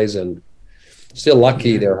these guys and still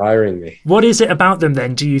lucky they're hiring me. What is it about them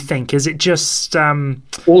then, do you think? Is it just...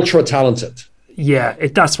 ultra talented. Yeah,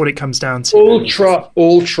 that's what it comes down to.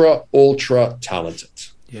 Ultra talented.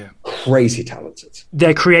 Yeah. Crazy talented.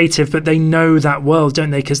 They're creative, but they know that world,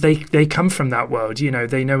 don't they? Because they come from that world. You know,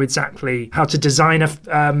 they know exactly how to design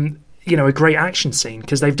a great action scene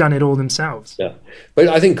because they've done it all themselves. Yeah. But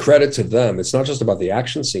I think credit to them. It's not just about the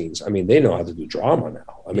action scenes. I mean, they know how to do drama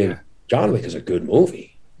now. I mean, John Wick is a good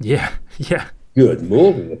movie. Yeah. Good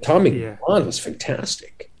movie. Atomic Blonde was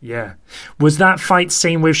fantastic. Yeah. Was that fight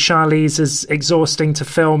scene with Charlize as exhausting to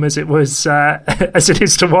film as it was as it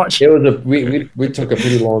is to watch? It was we took a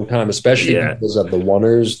pretty long time, especially because of the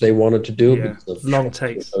oneers they wanted to do. Yeah. Long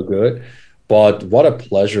takes. So good. But what a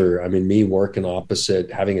pleasure. I mean, me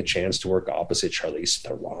having a chance to work opposite Charlize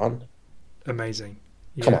Theron. Amazing.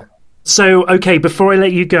 Yeah. Come on. So, okay, before I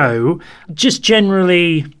let you go, just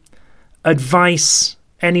generally advice,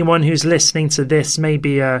 anyone who's listening to this,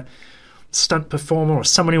 maybe a stunt performer or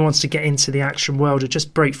someone who wants to get into the action world or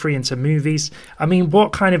just break free into movies. I mean,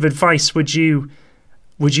 what kind of advice would you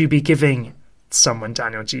be giving someone,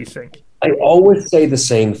 Daniel, do you think? I always say the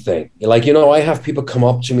same thing. Like, I have people come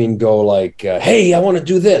up to me and go like, hey, I want to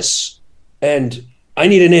do this and I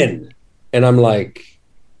need an in. And I'm like,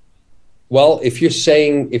 well, if you're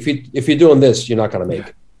doing this, you're not going to make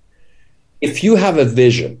it. If you have a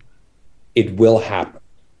vision, it will happen.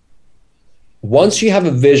 Once you have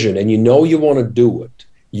a vision and you know you want to do it,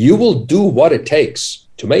 you will do what it takes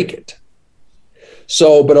to make it.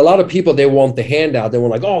 So, but a lot of people, they want the handout. They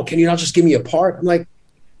want like, oh, can you not just give me a part? I'm like,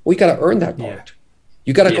 we got to earn that part. Yeah.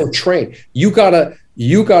 You got to go train. You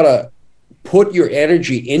gotta put your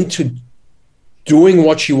energy into doing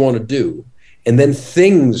what you want to do. And then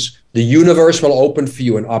the universe will open for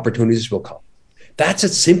you and opportunities will come. That's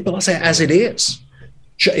as simple as it is.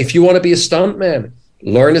 If you want to be a stuntman,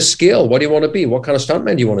 learn a skill. What do you want to be? What kind of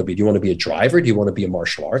stuntman do you want to be? Do you want to be a driver? Do you want to be a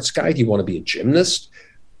martial arts guy? Do you want to be a gymnast?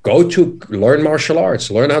 Go to learn martial arts,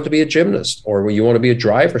 learn how to be a gymnast, or when you want to be a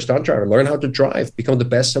driver, stunt driver, learn how to drive, become the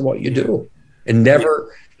best at what you do. And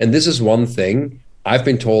this is one thing I've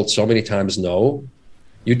been told so many times, no.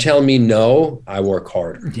 You tell me no, I work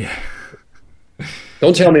harder. Yeah.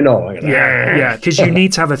 Don't tell me no. Yeah, because you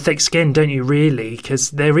need to have a thick skin, don't you, really? Because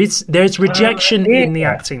there's rejection in the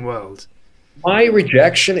acting world. My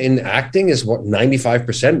rejection in acting is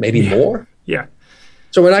 95%, maybe more. Yeah.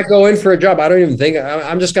 So when I go in for a job, I don't even think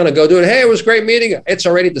I'm just going to go do it. Hey, it was great meeting you. It's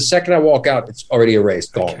already, the second I walk out, it's already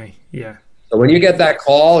erased, gone. Okay, yeah. So when you get that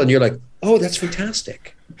call and you're like, oh, that's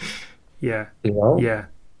fantastic. Yeah. Yeah.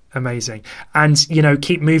 Amazing. And,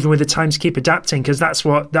 keep moving with the times, keep adapting, because that's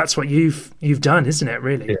what you've done, isn't it,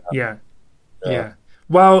 really? Yeah.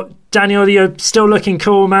 Well, Daniel, you're still looking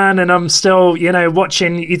cool, man, and I'm still,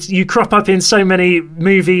 watching. You crop up in so many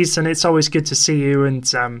movies, and it's always good to see you. And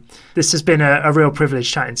this has been a real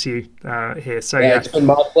privilege chatting to you here. So it's been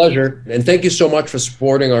my pleasure, and thank you so much for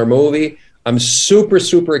supporting our movie. I'm super,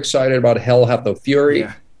 super excited about Hell Hath No Fury.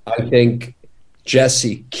 Yeah. I think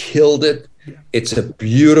Jesse killed it. Yeah. It's a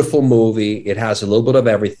beautiful movie. It has a little bit of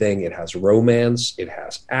everything. It has romance. It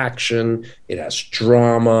has action. It has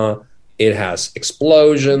drama. It has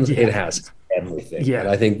explosions. Yeah. It has everything. Yeah. And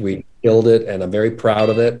I think we killed it, and I'm very proud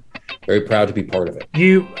of it. Very proud to be part of it.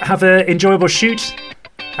 You have an enjoyable shoot,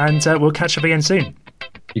 and we'll catch up again soon.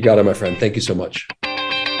 You got it, my friend. Thank you so much.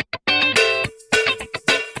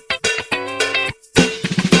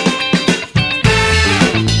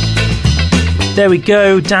 There we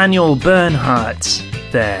go, Daniel Bernhardt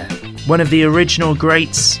there. One of the original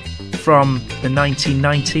greats from the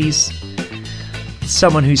 1990s.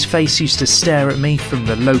 Someone whose face used to stare at me from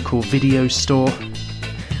the local video store.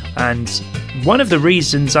 And one of the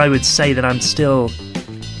reasons I would say that I'm still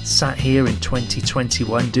sat here in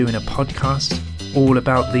 2021 doing a podcast all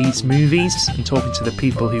about these movies and talking to the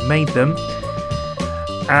people who made them.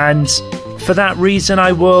 And for that reason,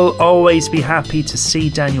 I will always be happy to see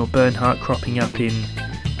Daniel Bernhardt cropping up in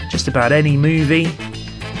just about any movie.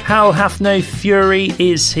 Hell Hath No Fury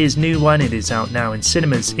is his new one. It is out now in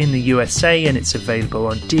cinemas in the USA, and it's available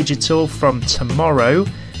on digital from tomorrow,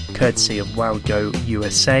 courtesy of WildGo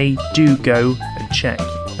USA. Do go and check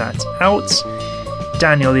that out.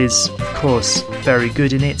 Daniel is, of course, very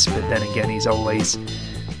good in it, but then again, he's always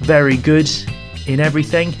very good in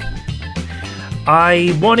everything.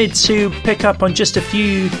 I wanted to pick up on just a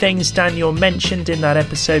few things Daniel mentioned in that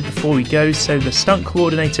episode before we go. So the stunt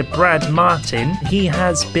coordinator Brad Martin, he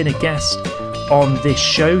has been a guest on this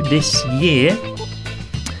show this year.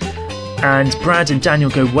 And Brad and Daniel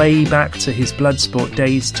go way back to his Bloodsport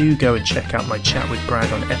days. Do go and check out my chat with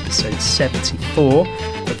Brad on episode 74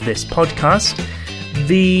 of this podcast.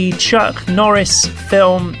 The Chuck Norris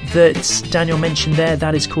film that Daniel mentioned there,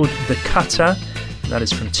 that is called The Cutter. That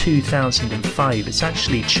is from 2005. It's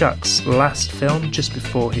actually Chuck's last film just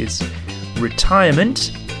before his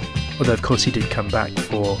retirement. Although, of course, he did come back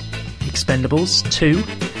for Expendables 2.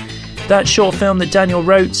 That short film that Daniel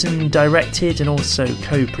wrote and directed and also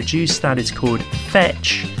co-produced, that is called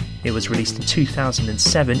Fetch. It was released in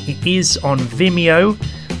 2007. It is on Vimeo.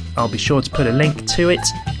 I'll be sure to put a link to it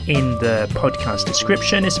in the podcast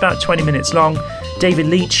description. It's about 20 minutes long. David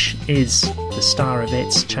Leitch is the star of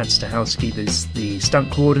it. Chad Stahelski is the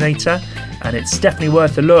stunt coordinator, and it's definitely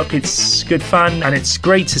worth a look. It's good fun, and it's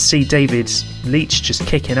great to see David Leitch just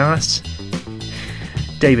kicking ass.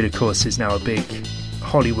 David, of course, is now a big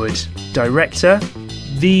Hollywood director.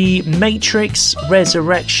 The Matrix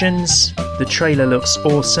Resurrections, the trailer looks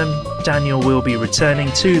awesome. Daniel will be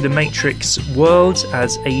returning to the Matrix world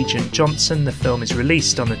as Agent Johnson. The film is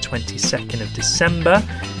released on the 22nd of December.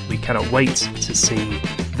 We cannot wait to see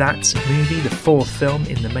that movie, the fourth film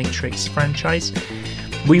in the Matrix franchise.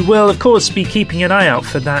 We will, of course, be keeping an eye out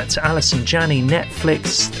for that Alison Janney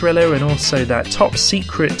Netflix thriller and also that top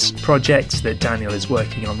secret project that Daniel is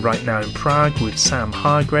working on right now in Prague with Sam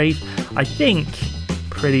Hargrave. I think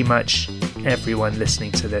pretty much everyone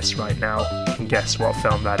listening to this right now can guess what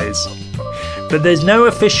film that is. But there's no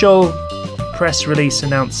official press release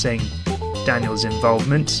announcing Daniel's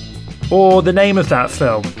involvement or the name of that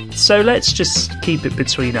film. So let's just keep it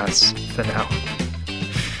between us for now.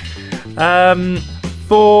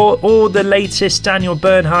 For all the latest Daniel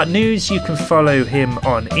Bernhardt news, you can follow him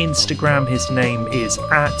on Instagram. His name is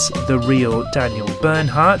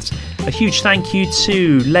 @TheRealDanielBernhardt. A huge thank you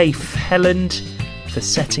to Leif Helland for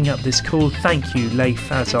setting up this call. Thank you,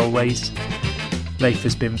 Leif, as always. Leif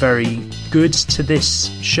has been very good to this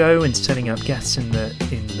show and setting up guests in the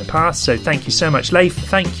past, so thank you so much, Leif.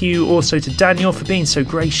 Thank you also to Daniel for being so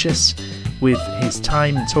gracious with his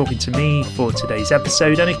time and talking to me for today's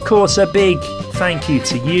episode. And of course, a big thank you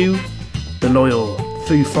to you, the loyal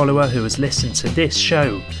Foo follower who has listened to this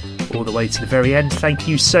show all the way to the very end. Thank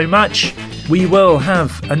you so much. We will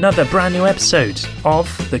have another brand new episode of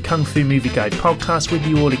the Kung Fu Movie Guide podcast with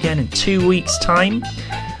you all again in 2 weeks' time.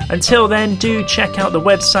 Until then, do check out the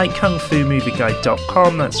website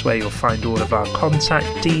kungfumovieguide.com. That's where you'll find all of our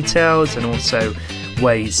contact details and also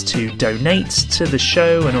ways to donate to the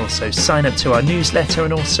show and also sign up to our newsletter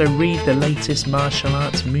and also read the latest martial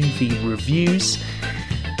arts movie reviews.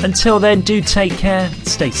 Until then, do take care,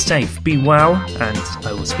 stay safe, be well, and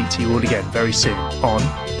I will speak to you all again very soon on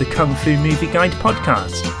the Kung Fu Movie Guide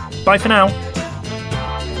podcast. Bye for now.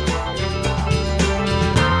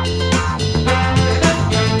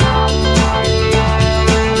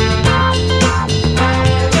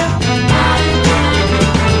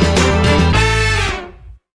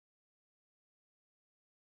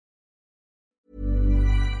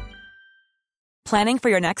 Planning for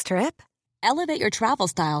your next trip? Elevate your travel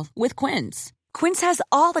style with Quince. Quince has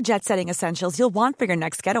all the jet-setting essentials you'll want for your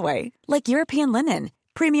next getaway, like European linen,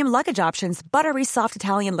 premium luggage options, buttery soft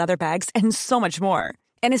Italian leather bags, and so much more.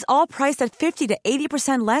 And is all priced at 50 to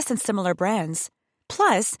 80% less than similar brands.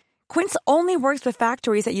 Plus, Quince only works with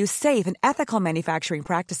factories that use safe and ethical manufacturing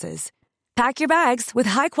practices. Pack your bags with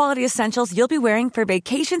high-quality essentials you'll be wearing for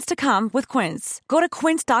vacations to come with Quince. Go to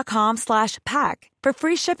quince.com/pack for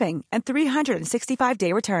free shipping and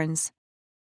 365-day returns.